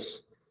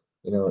focus,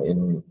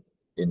 in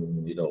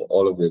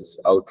all of this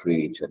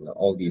outreach and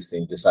all these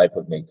things,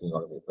 disciple making,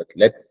 all of it, but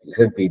let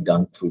it be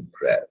done through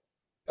prayer,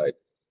 right?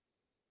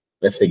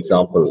 Best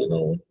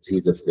example,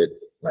 Jesus did.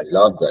 I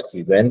love that.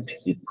 He went,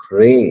 he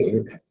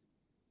prayed,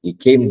 he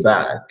came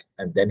back,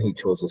 and then he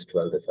chose his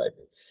 12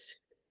 disciples.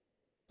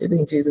 I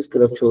think Jesus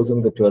could have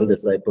chosen the 12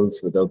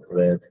 disciples without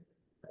prayer.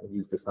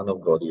 He's the Son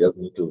of God. He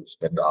doesn't need to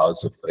spend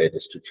hours of prayer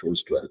just to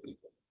choose 12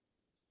 people.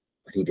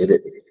 But he did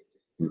it.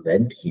 He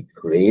went, he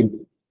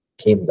prayed,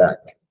 came back,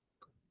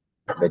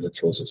 and then he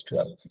chose his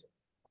 12.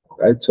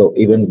 Right? So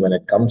even when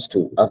it comes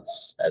to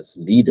us as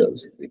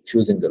leaders, we're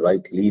choosing the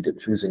right leader,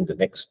 choosing the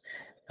next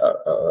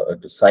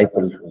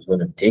disciple who's going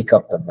to take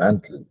up the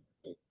mantle,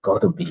 you've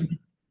got to be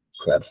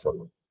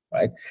prayerful.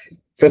 Right?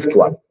 Fifth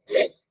one,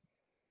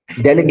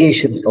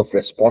 delegation of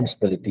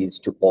responsibilities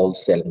to all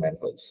cell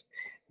members.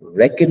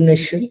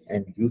 Recognition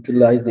and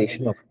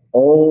utilization of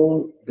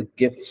all the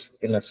gifts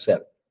in a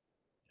cell.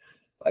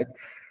 Right?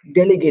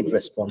 Delegate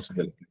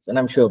responsibilities. And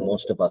I'm sure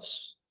most of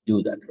us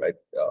do that, right?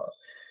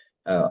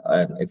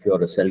 And if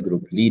you're a cell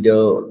group leader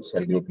or a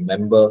cell group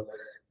member,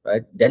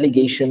 right?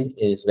 Delegation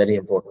is very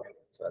important.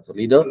 So as a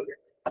leader,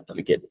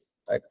 delegate,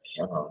 right?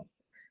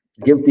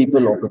 Give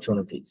people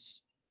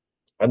opportunities.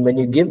 And when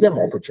you give them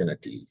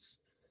opportunities,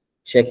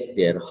 check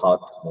their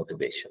heart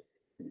motivation,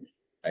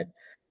 right?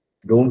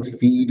 Don't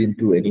feed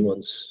into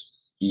anyone's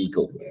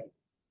ego.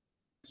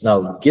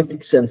 Now,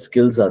 gifts and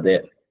skills are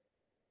there.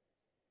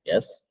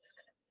 Yes,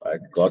 right?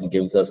 God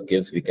gives us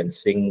gifts. We can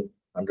sing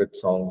 100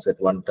 songs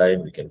at one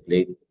time. We can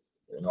play,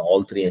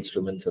 all three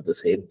instruments at the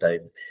same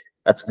time.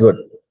 That's good,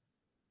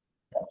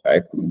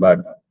 right?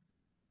 But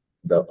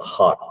the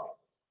heart,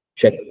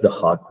 check the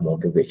heart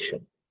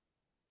motivation.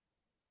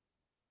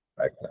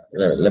 Right.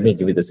 Let me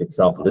give you this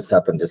example. This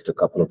happened just a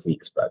couple of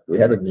weeks back. We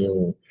had a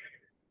new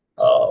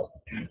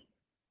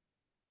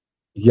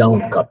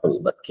young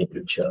couple that came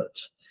to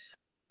church.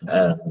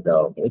 And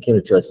they came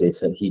to church.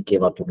 He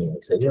came up to me and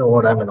he said, "You know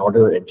what? I'm an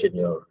audio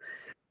engineer,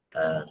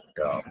 and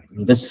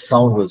this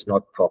sound was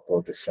not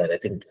proper this side. I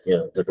think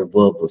the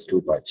reverb was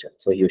too much." And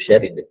so he was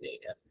sharing with me.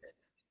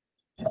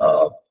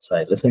 So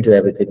I listened to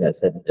everything. I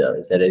said,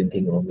 "Is there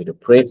anything you want me to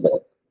pray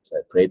for?" So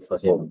I prayed for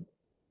him.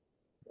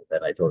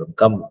 Then I told him,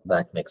 "Come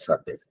back next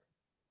Sunday."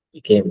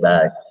 He came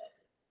back.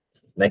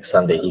 Next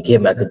Sunday, he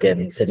came back again.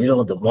 He said,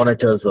 "The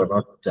monitors are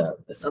not,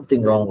 there's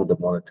something wrong with the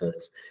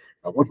monitors.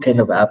 What kind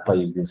of app are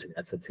you using?"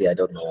 I said, "See, I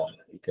don't know.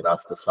 You can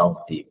ask the sound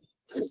team."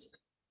 He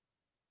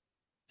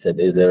said,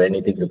 "Is there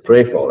anything to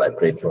pray for?" I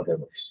prayed for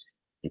him.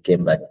 He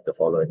came back the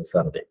following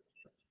Sunday.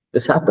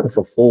 This happened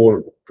for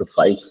 4 to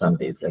 5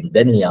 Sundays. And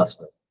then he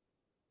asked me,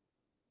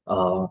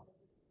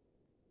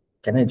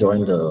 "Can I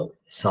join the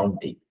sound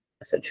team?"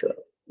 I said, "Sure,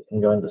 you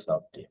can join the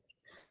sound team."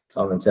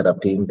 Sound and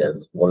setup team,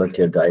 there's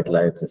volunteer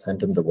guidelines. I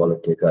sent him the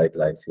volunteer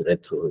guidelines. He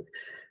read through it.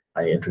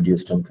 I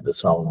introduced him to the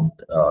sound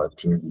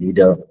team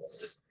leader.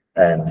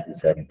 And he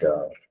said,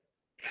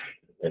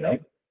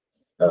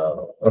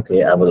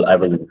 "Okay, I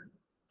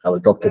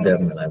will talk to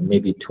them, and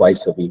maybe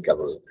twice a week I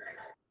will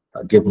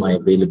give my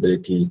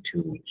availability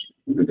to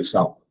the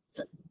sound."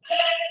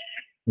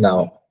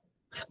 Now,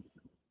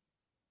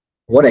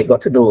 what I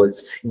got to know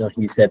is,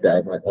 he said that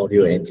I'm an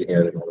audio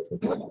engineer and all of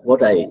it.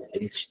 What I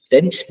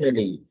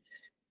intentionally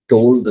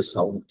told the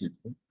sound team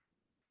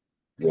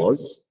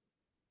was,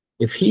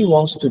 if he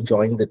wants to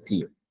join the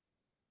team,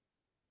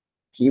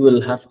 he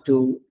will have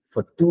to,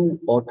 for 2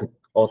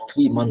 or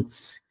 3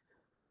 months,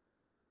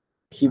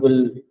 he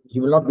will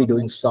not be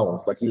doing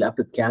sound, but he'll have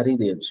to carry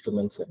the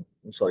instruments.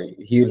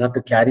 He will have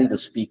to carry the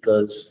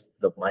speakers,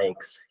 the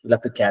mics. He'll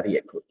have to carry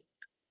equipment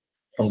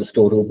from the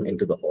storeroom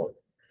into the hall.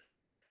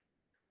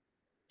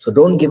 So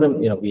don't give him,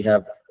 we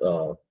have,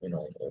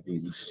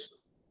 these,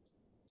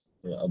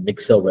 a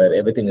mixer where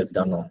everything is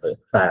done on the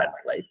pad,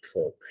 right?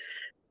 So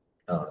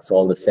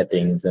all the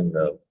settings and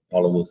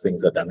all of those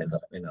things are done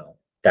in a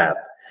tab.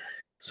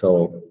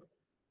 So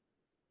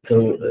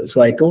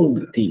So I told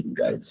the team,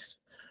 guys,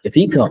 if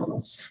he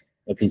comes,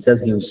 if he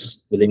says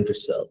he's willing to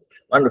serve,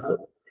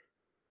 wonderful.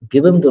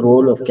 Give him the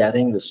role of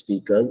carrying the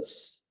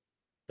speakers,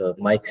 the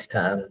mic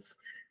stands,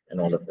 and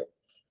all of it.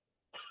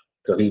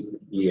 So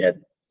he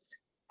had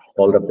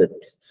called up the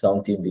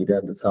sound team leader,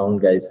 and the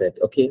sound guy said,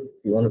 "Okay,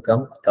 if you want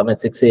to come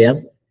at 6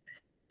 a.m.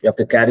 You have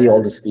to carry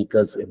all the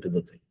speakers into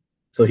the thing."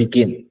 So he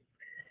came.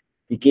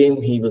 He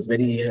came. He was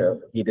very.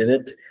 He did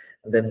it,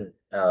 and then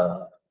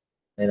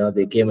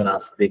they came and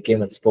asked. They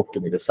came and spoke to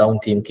me. The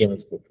sound team came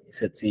and spoke to me. He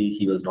said, "See,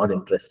 he was not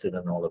interested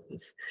in all of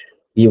this.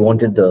 He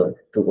wanted to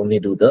only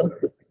do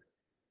the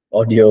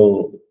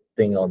audio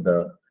thing on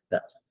the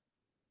that."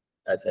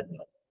 I said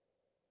no.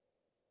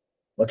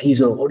 But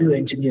he's an audio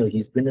engineer.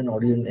 He's been an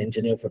audio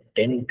engineer for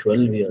 10,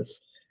 12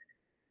 years.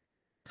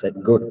 I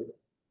said, good.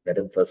 Let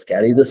him first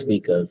carry the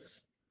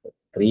speakers for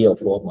 3 or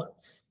 4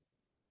 months,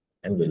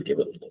 and we'll give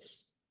him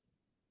this.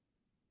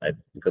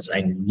 Because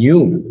I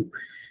knew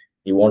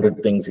he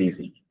wanted things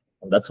easy.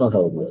 And that's not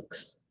how it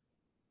works.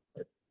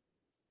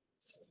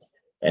 It's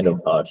kind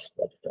of harsh,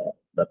 but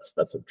that's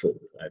the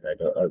truth.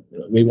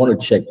 We want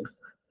to check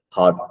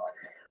hard.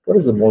 What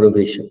is the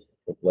motivation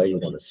of why you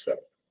want to serve?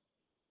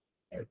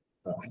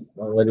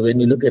 When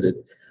you look at it,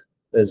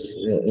 there's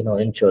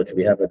in church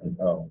we have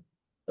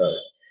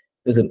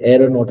there's an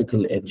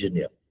aeronautical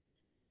engineer,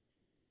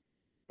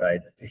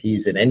 right?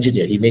 He's an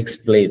engineer. He makes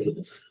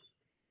planes.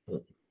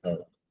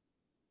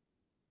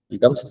 He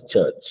comes to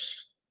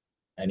church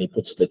and he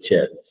puts the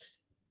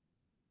chairs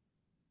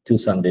 2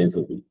 Sundays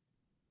a week.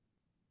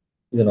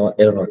 He's an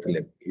aeronautical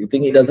engineer. You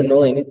think he doesn't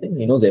know anything?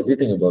 He knows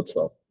everything about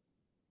sound,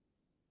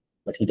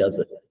 but he does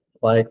it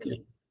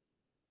quietly,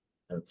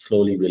 and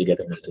slowly we'll get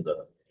him into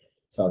the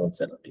sound and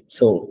setup team.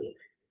 So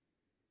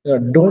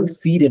don't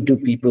feed into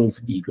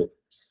people's egos.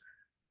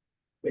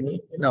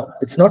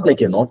 It's not like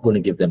you're not going to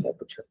give them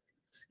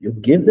opportunities. You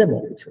give them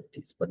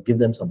opportunities, but give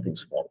them something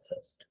small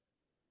first.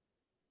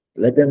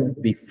 Let them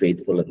be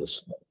faithful in the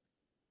small,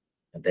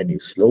 and then you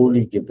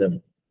slowly give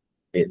them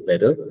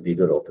better,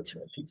 bigger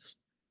opportunities,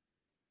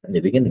 and they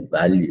begin to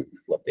value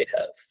what they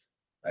have.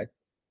 Right.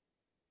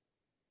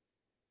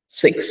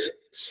 6,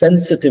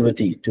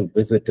 sensitivity to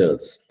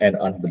visitors and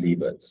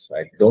unbelievers.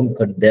 Right. Don't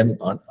condemn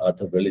on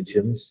other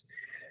religions,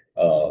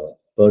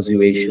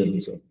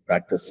 persuasions or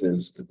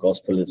practices. The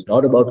gospel is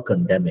not about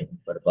condemning,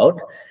 but about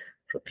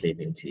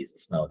proclaiming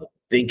Jesus. Now, the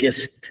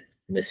biggest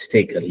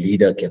mistake a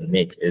leader can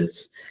make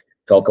is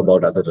talk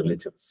about other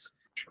religions,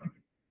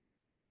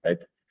 right?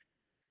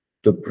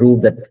 To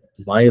prove that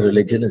my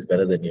religion is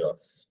better than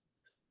yours.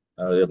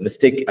 The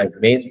mistake I've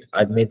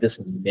made this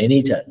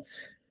many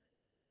times,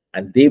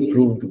 and they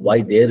proved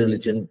why their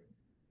religion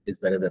is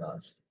better than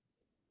ours.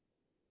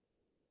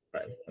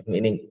 Right?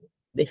 Meaning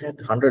they had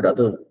 100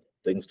 other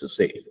things to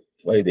say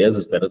why theirs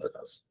is better than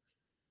us.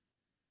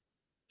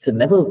 So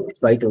never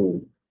try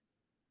to,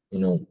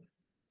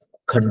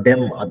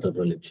 condemn other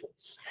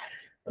religions.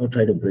 Don't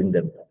try to bring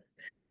them down.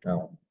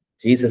 Now,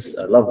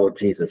 I love what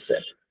Jesus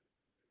said.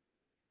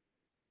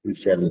 You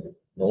shall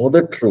know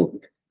the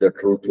truth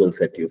will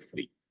set you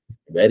free.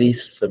 Very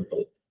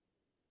simple.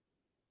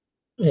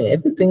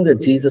 Everything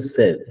that Jesus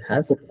said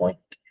has a point.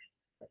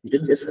 He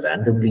didn't just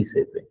randomly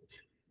say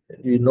things.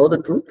 You know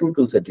the truth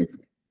will set you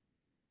free.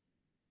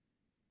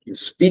 You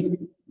speak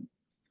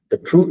the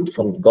truth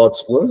from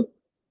God's word,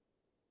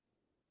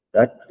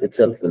 that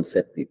itself will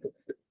set people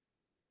free.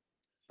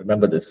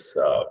 Remember this.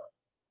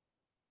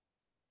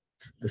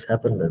 This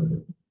happened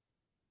in.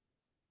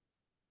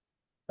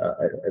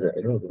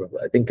 I don't remember.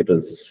 I think it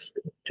was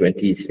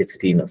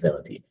 2016 or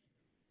 17.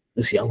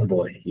 This young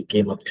boy, he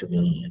came up to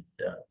me and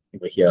we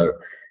were here,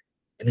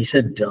 and he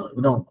said,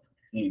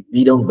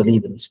 we don't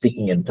believe in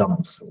speaking in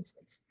tongues.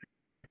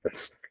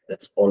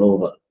 That's all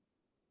over.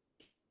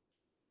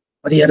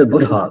 But he had a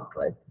good heart,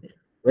 right?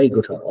 Very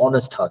good heart,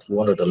 honest heart. He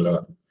wanted to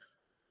learn.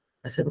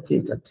 I said, okay,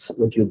 that's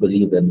what you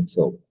believe in.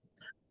 So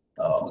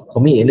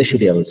for me,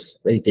 initially, I was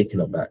very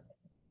taken aback.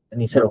 And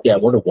he said, okay, I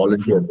want to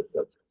volunteer in the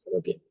church. I said,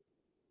 okay,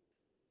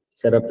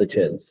 set up the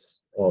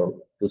chairs or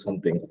do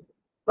something.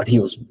 But he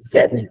was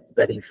very,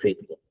 very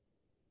faithful.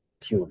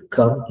 He would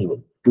come, he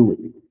would do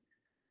it.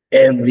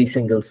 Every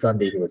single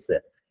Sunday he was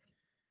there.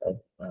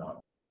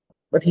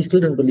 But he still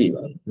didn't believe.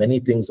 Many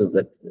things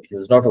that he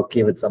was not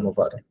okay with some of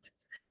our things.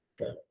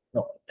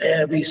 No,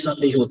 every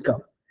Sunday he would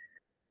come.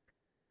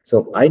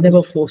 So I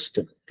never forced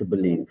him to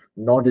believe,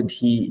 nor did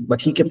he, but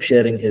he kept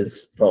sharing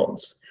his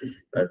thoughts.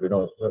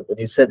 When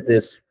you said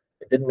this,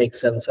 it didn't make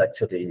sense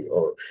actually,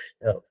 or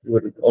you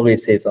would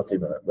always say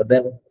something like that. But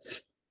then,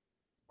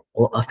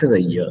 after a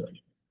year,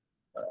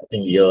 I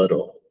think a year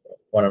or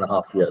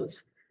 1.5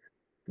 years,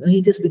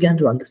 he just began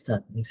to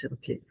understand. And he said,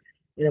 okay,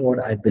 you know what,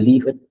 I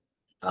believe it,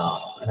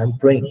 and I'm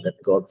praying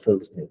that God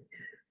fills me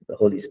with the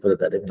Holy Spirit,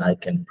 that even I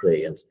can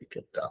pray and speak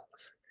in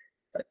tongues.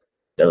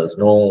 There was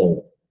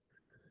no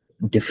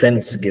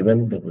defense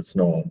given, there was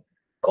no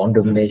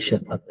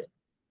condemnation, nothing.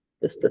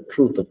 It's the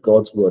truth of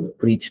God's word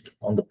preached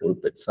on the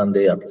pulpit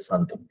Sunday after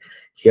Sunday,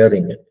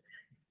 hearing it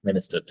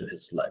ministered to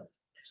his life.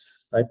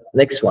 Right?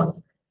 Next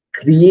one,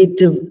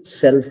 creative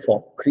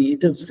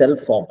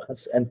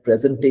self-formats and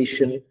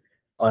presentation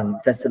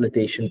and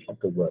facilitation of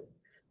the word.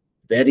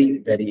 Very,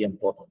 very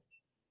important.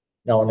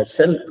 Now, in a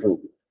cell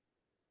group,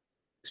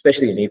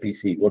 especially in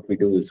APC, what we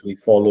do is we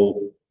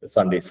follow the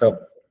Sunday sermon.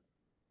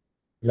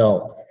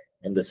 Now,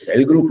 in the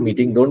cell group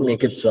meeting, don't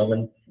make it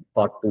sermon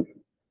part 2,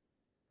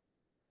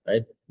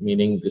 right?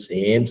 Meaning the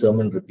same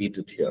sermon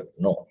repeated here.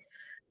 No.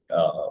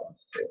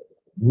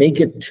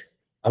 Make it,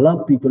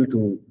 allow people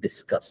to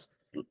discuss.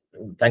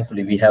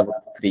 Thankfully, we have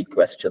 3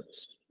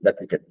 questions that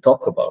we can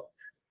talk about.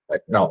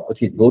 Right now,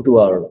 if you go to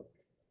our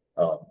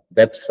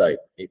website,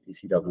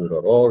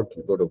 apcw.org,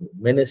 you go to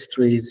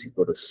ministries, you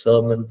go to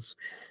sermons,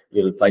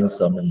 you'll find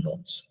sermon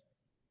notes.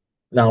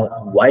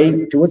 Now,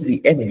 why towards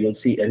the end, you'll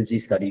see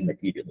LG study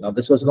material. Now,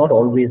 this was not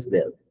always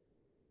there.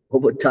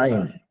 Over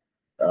time,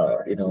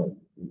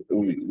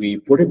 we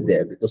put it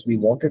there because we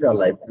wanted our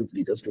life group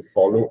leaders to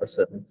follow a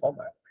certain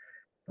format.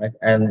 Right?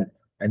 And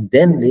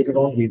then later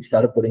on, we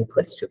started putting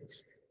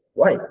questions.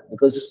 Why?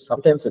 Because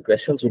sometimes the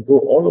questions would go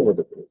all over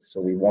the place.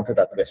 So we wanted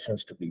our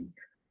questions to be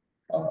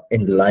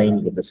in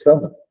line with the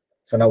sermon.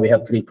 So now we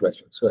have 3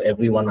 questions. So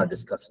everyone are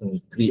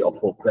discussing 3 or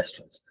 4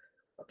 questions.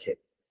 Okay.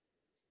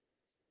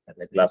 And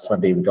like last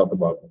Sunday, we talked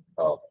about,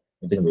 I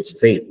think it was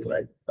faith,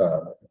 right?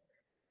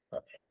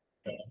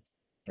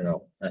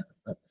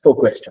 4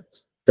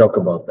 questions. Talk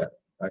about that.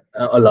 Right?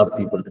 Allow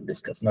people to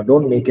discuss. Now,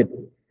 don't make it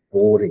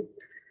boring.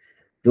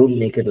 Don't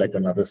make it like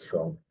another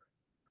sermon.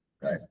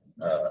 Right?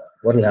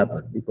 What will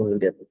happen? People will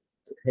get,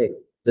 hey,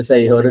 this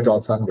I heard it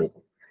on Sunday.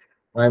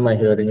 Why am I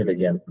hearing it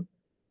again?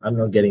 I'm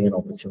not getting an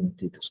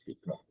opportunity to speak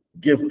now.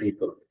 Give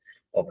people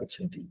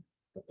opportunity.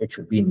 It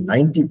should be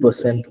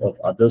 90% of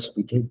others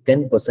speaking,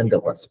 10%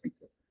 of us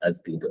speaking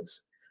as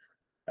leaders.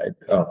 Right?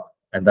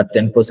 And that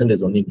 10%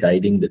 is only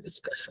guiding the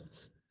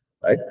discussions.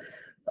 Right?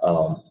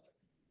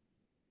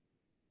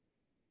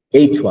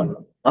 8th one,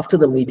 after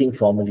the meeting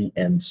formally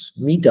ends,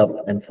 meet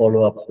up and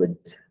follow up with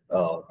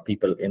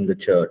people in the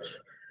church.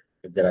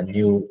 If there are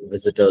new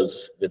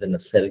visitors within a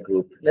cell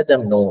group, let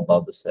them know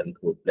about the cell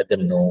group. Let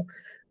them know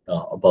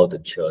about the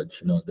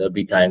church. There'll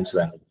be times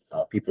when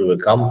people will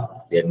come,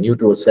 they're new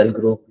to a cell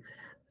group,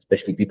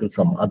 especially people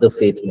from other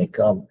faiths may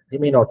come. They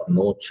may not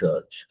know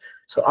church.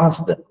 So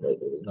ask them,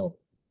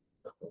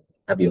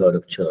 have you heard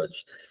of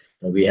church?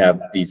 We have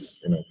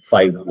these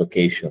 5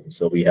 locations.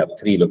 So we have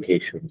 3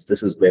 locations.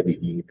 This is where we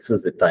meet. This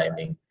is the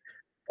timing.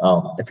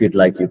 If you'd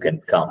like, you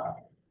can come.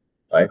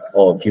 Right?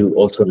 Or if you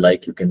also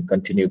like, you can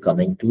continue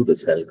coming to the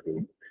cell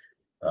group.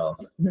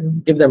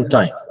 Give them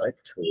time, right,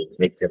 to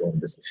make their own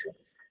decision.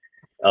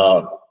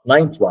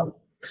 9th one,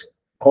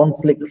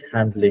 conflict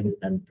handling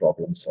and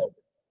problem solving.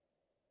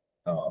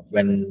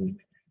 When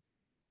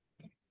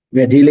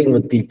we are dealing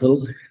with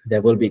people,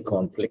 there will be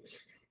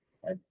conflicts.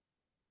 Right?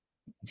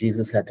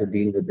 Jesus had to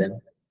deal with them.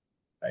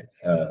 Right?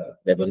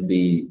 There will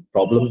be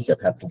problems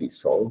that have to be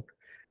solved.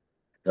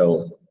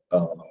 So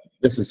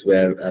this is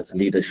where, as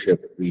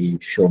leadership, we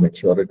show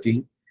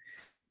maturity,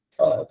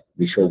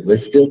 we show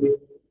wisdom,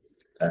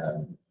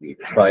 and we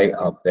try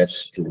our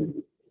best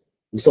to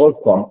resolve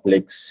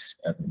conflicts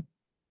and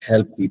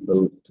help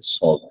people to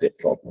solve their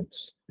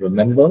problems.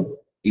 Remember,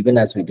 even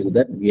as we do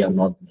that, we are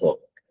not God.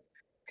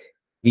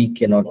 We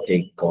cannot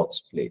take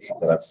God's place.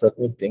 There are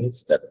certain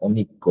things that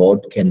only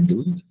God can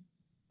do.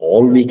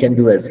 All we can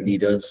do as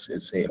leaders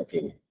is say,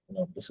 okay,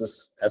 this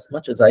is as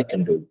much as I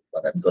can do,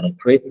 but I'm going to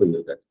pray for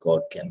you that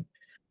God can.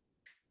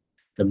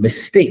 The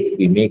mistake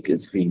we make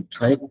is we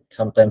try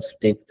sometimes to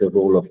take the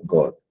role of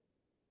God,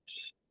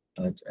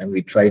 right? And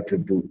we try to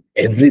do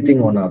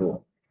everything on our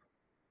own,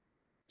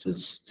 which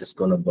is just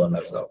going to burn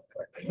us out.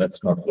 Right?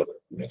 That's not what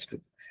we need to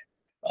do.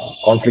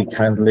 Conflict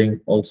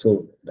handling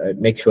also,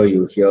 make sure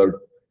you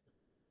hear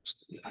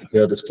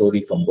the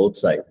story from both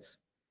sides,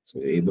 so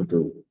you're able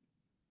to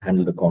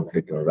handle the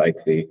conflict in the right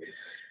way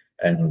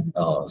and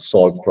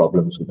solve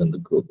problems within the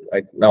group.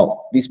 Right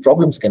now, these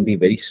problems can be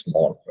very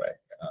small, right?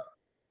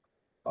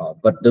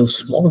 But those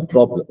small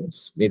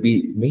problems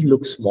may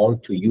look small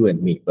to you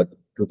and me, but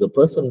to the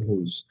person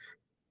who's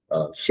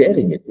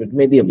sharing it, it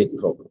may be a big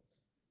problem.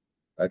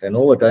 Right? And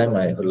over time,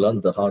 I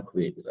learned the hard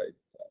way. Right?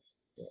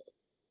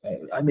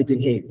 I may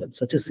think, hey, that's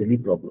such a silly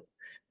problem,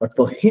 but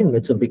for him,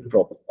 it's a big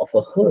problem, or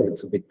for her,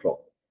 it's a big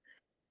problem.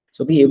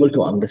 So be able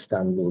to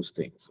understand those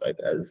things, right?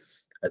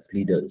 As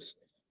leaders,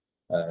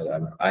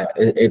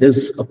 it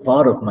is a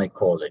part of my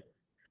calling.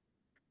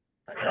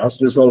 I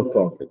must resolve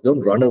conflict.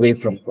 Don't run away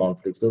from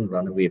conflicts. Don't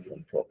run away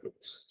from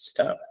problems.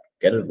 Stop.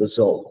 Get it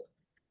resolved.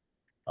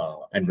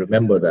 And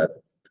remember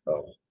that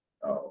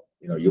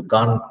you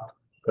can't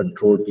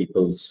control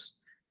people's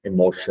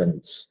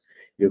emotions.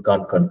 You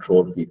can't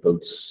control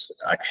people's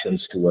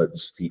actions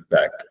towards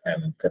feedback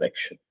and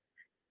correction.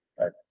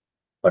 Right?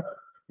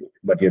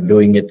 But you're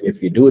doing it.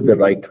 If you do it the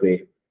right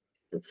way,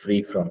 you're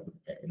free from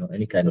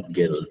any kind of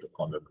guilt or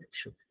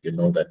condemnation. You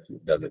know that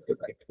you've done it the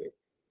right way.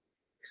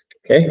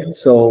 Okay,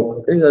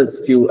 so there's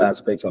a few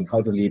aspects on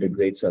how to lead a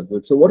great cell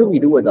group. So what do we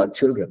do with our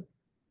children?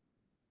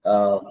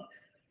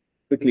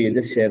 Quickly, I'll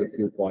just share a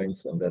few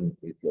points and then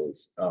we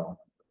close.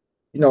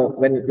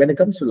 when it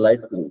comes to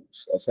life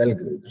groups or cell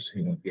groups,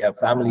 we have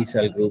family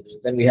cell groups,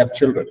 then we have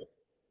children.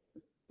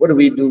 What do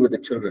we do with the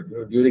children?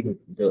 During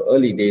the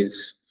early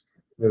days,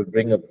 we'll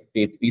bring a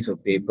piece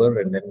of paper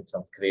and then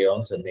some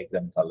crayons and make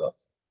them color.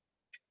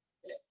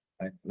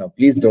 Right? Now,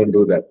 please don't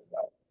do that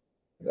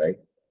now, right?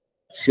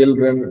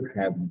 Children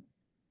have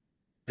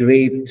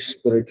great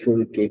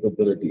spiritual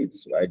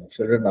capabilities, right?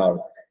 Children are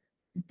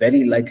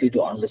very likely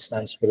to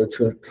understand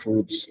spiritual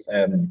truths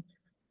and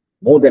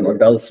more than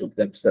adults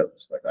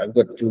themselves. Right? I've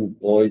got two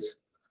boys,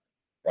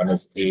 one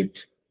is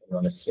 8,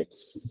 one is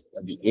 6.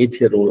 And the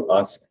 8-year-old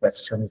asks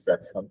questions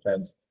that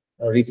sometimes,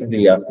 recently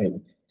he asked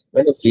me,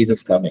 when is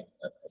Jesus coming?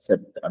 I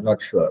said, I'm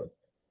not sure.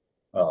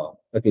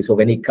 Okay, so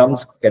when he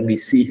comes, can we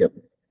see him?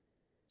 I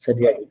said,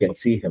 yeah, you can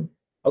see him.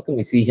 How can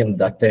we see him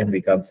that time?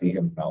 We can't see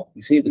him now.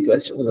 You see the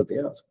questions that they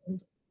ask.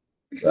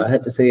 So I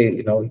had to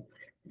say,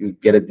 you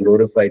get a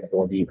glorified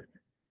body.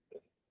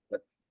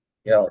 But,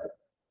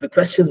 the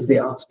questions they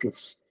ask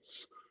is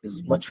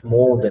much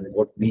more than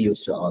what we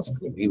used to ask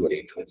when we were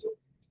 8 years old.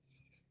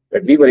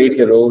 When we were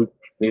 8-year-old,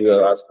 we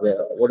were asked,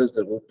 what is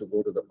the route to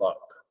go to the park?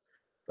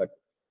 But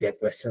their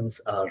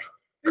questions are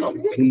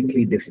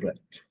completely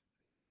different,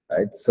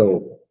 right?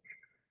 So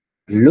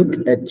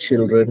look at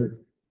children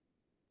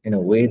in a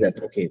way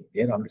that, okay,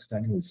 their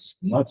understanding is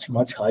much,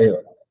 much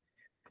higher,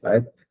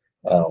 right?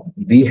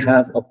 We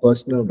have a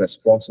personal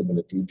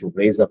responsibility to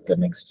raise up the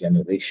next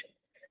generation.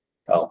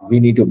 We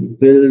need to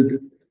build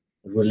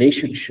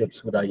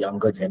relationships with our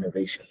younger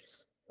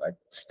generations, right?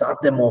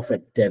 Start them off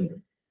at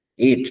 10,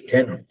 8,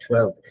 10,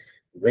 12,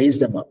 raise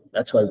them up.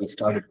 That's why we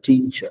started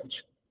teen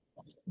church.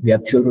 We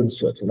have children's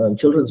church. In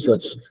children's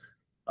church,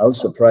 I was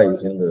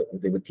surprised,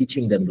 they were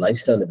teaching them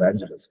lifestyle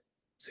evangelism.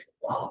 It's like,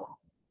 wow,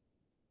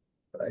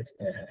 right?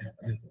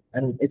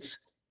 And it's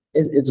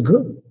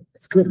good.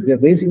 It's good. We're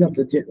raising up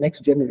the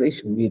next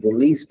generation. We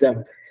release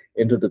them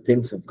into the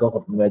things of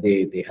God, where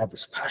they have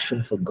this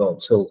passion for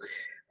God. So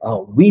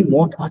we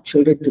want our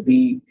children to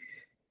be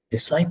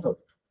discipled.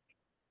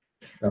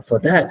 Now, for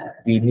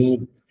that, we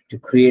need to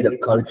create a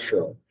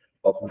culture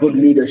of good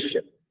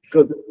leadership,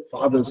 good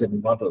fathers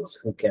and mothers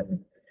who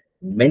can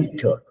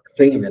mentor,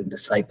 train, and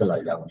disciple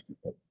our young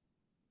people.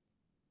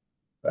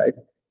 Right?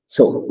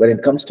 So when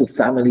it comes to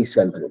family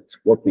cell groups,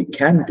 what we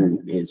can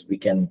do is we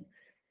can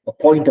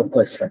appoint a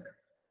person,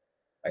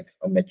 right?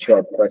 A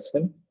mature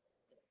person.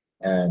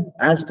 And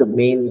as the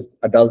main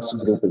adults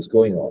group is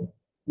going on,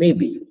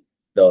 maybe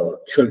the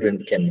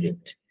children can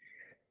meet,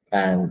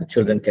 and the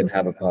children can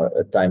have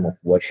a time of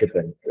worship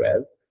and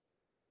prayer,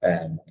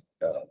 and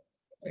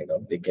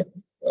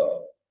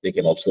they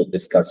can also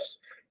discuss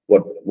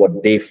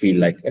what they feel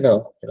like.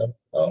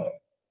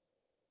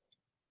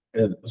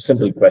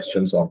 Simple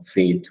questions on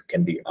faith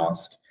can be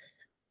asked,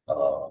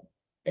 or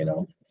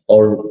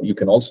you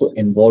can also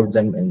involve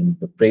them in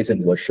the praise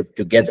and worship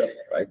together,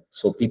 right?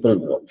 So people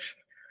watch,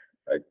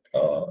 right?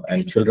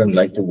 And children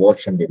like to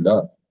watch and they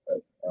learn.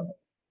 Right?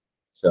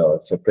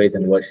 So praise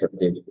and worship,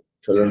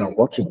 children are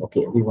watching.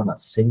 Okay, everyone are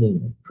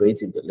singing,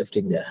 praising, they're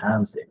lifting their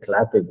hands, they're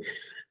clapping,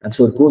 and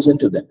so it goes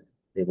into them.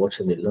 They watch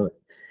and they learn.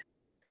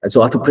 And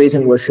so after praise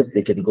and worship,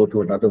 they can go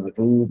to another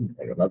room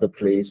or another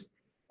place,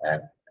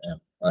 and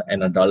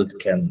an adult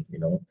can,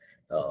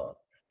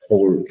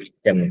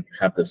 can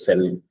have the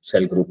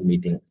cell group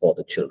meeting for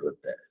the children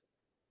there,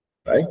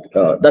 right?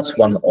 That's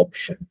one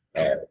option.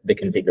 They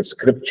can take a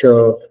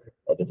scripture,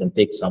 or they can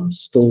take some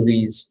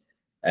stories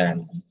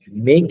and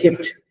make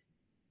it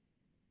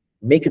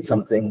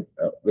something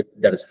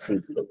that is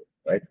fruitful,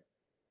 right?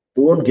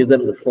 Don't give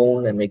them the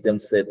phone and make them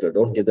sit, or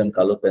don't give them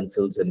color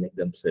pencils and make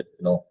them sit.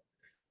 No,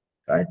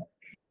 right?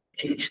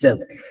 Teach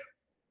them.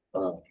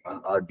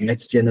 Our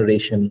next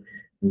generation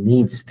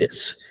needs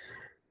this,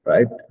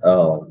 right?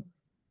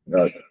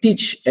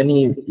 Teach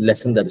any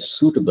lesson that is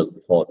suitable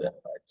for them.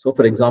 Right? So,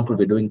 for example,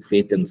 we're doing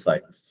faith and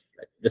science.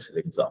 Right? Just an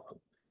example.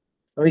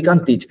 Now, we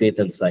can't teach faith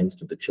and science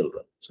to the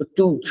children. So,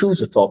 to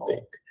choose a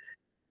topic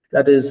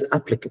that is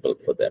applicable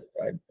for them,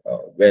 right?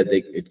 Where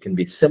it can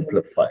be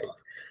simplified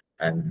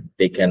and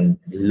they can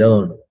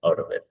learn out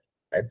of it,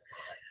 right?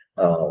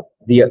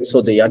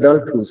 So the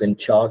adult who's in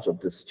charge of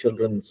this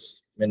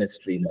children's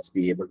ministry must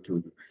be able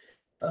to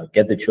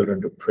get the children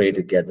to pray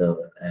together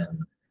and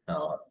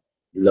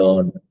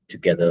learn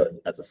together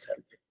as a cell,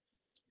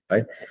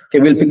 right? Okay,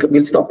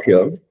 we'll stop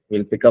here.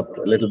 We'll pick up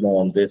a little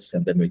more on this,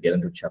 and then we'll get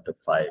into chapter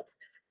 5 in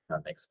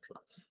our next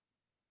class.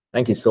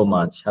 Thank you so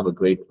much. Have a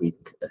great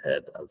week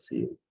ahead. I'll see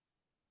you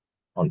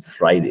on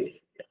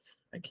Friday.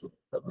 Yes, thank you.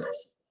 God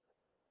bless.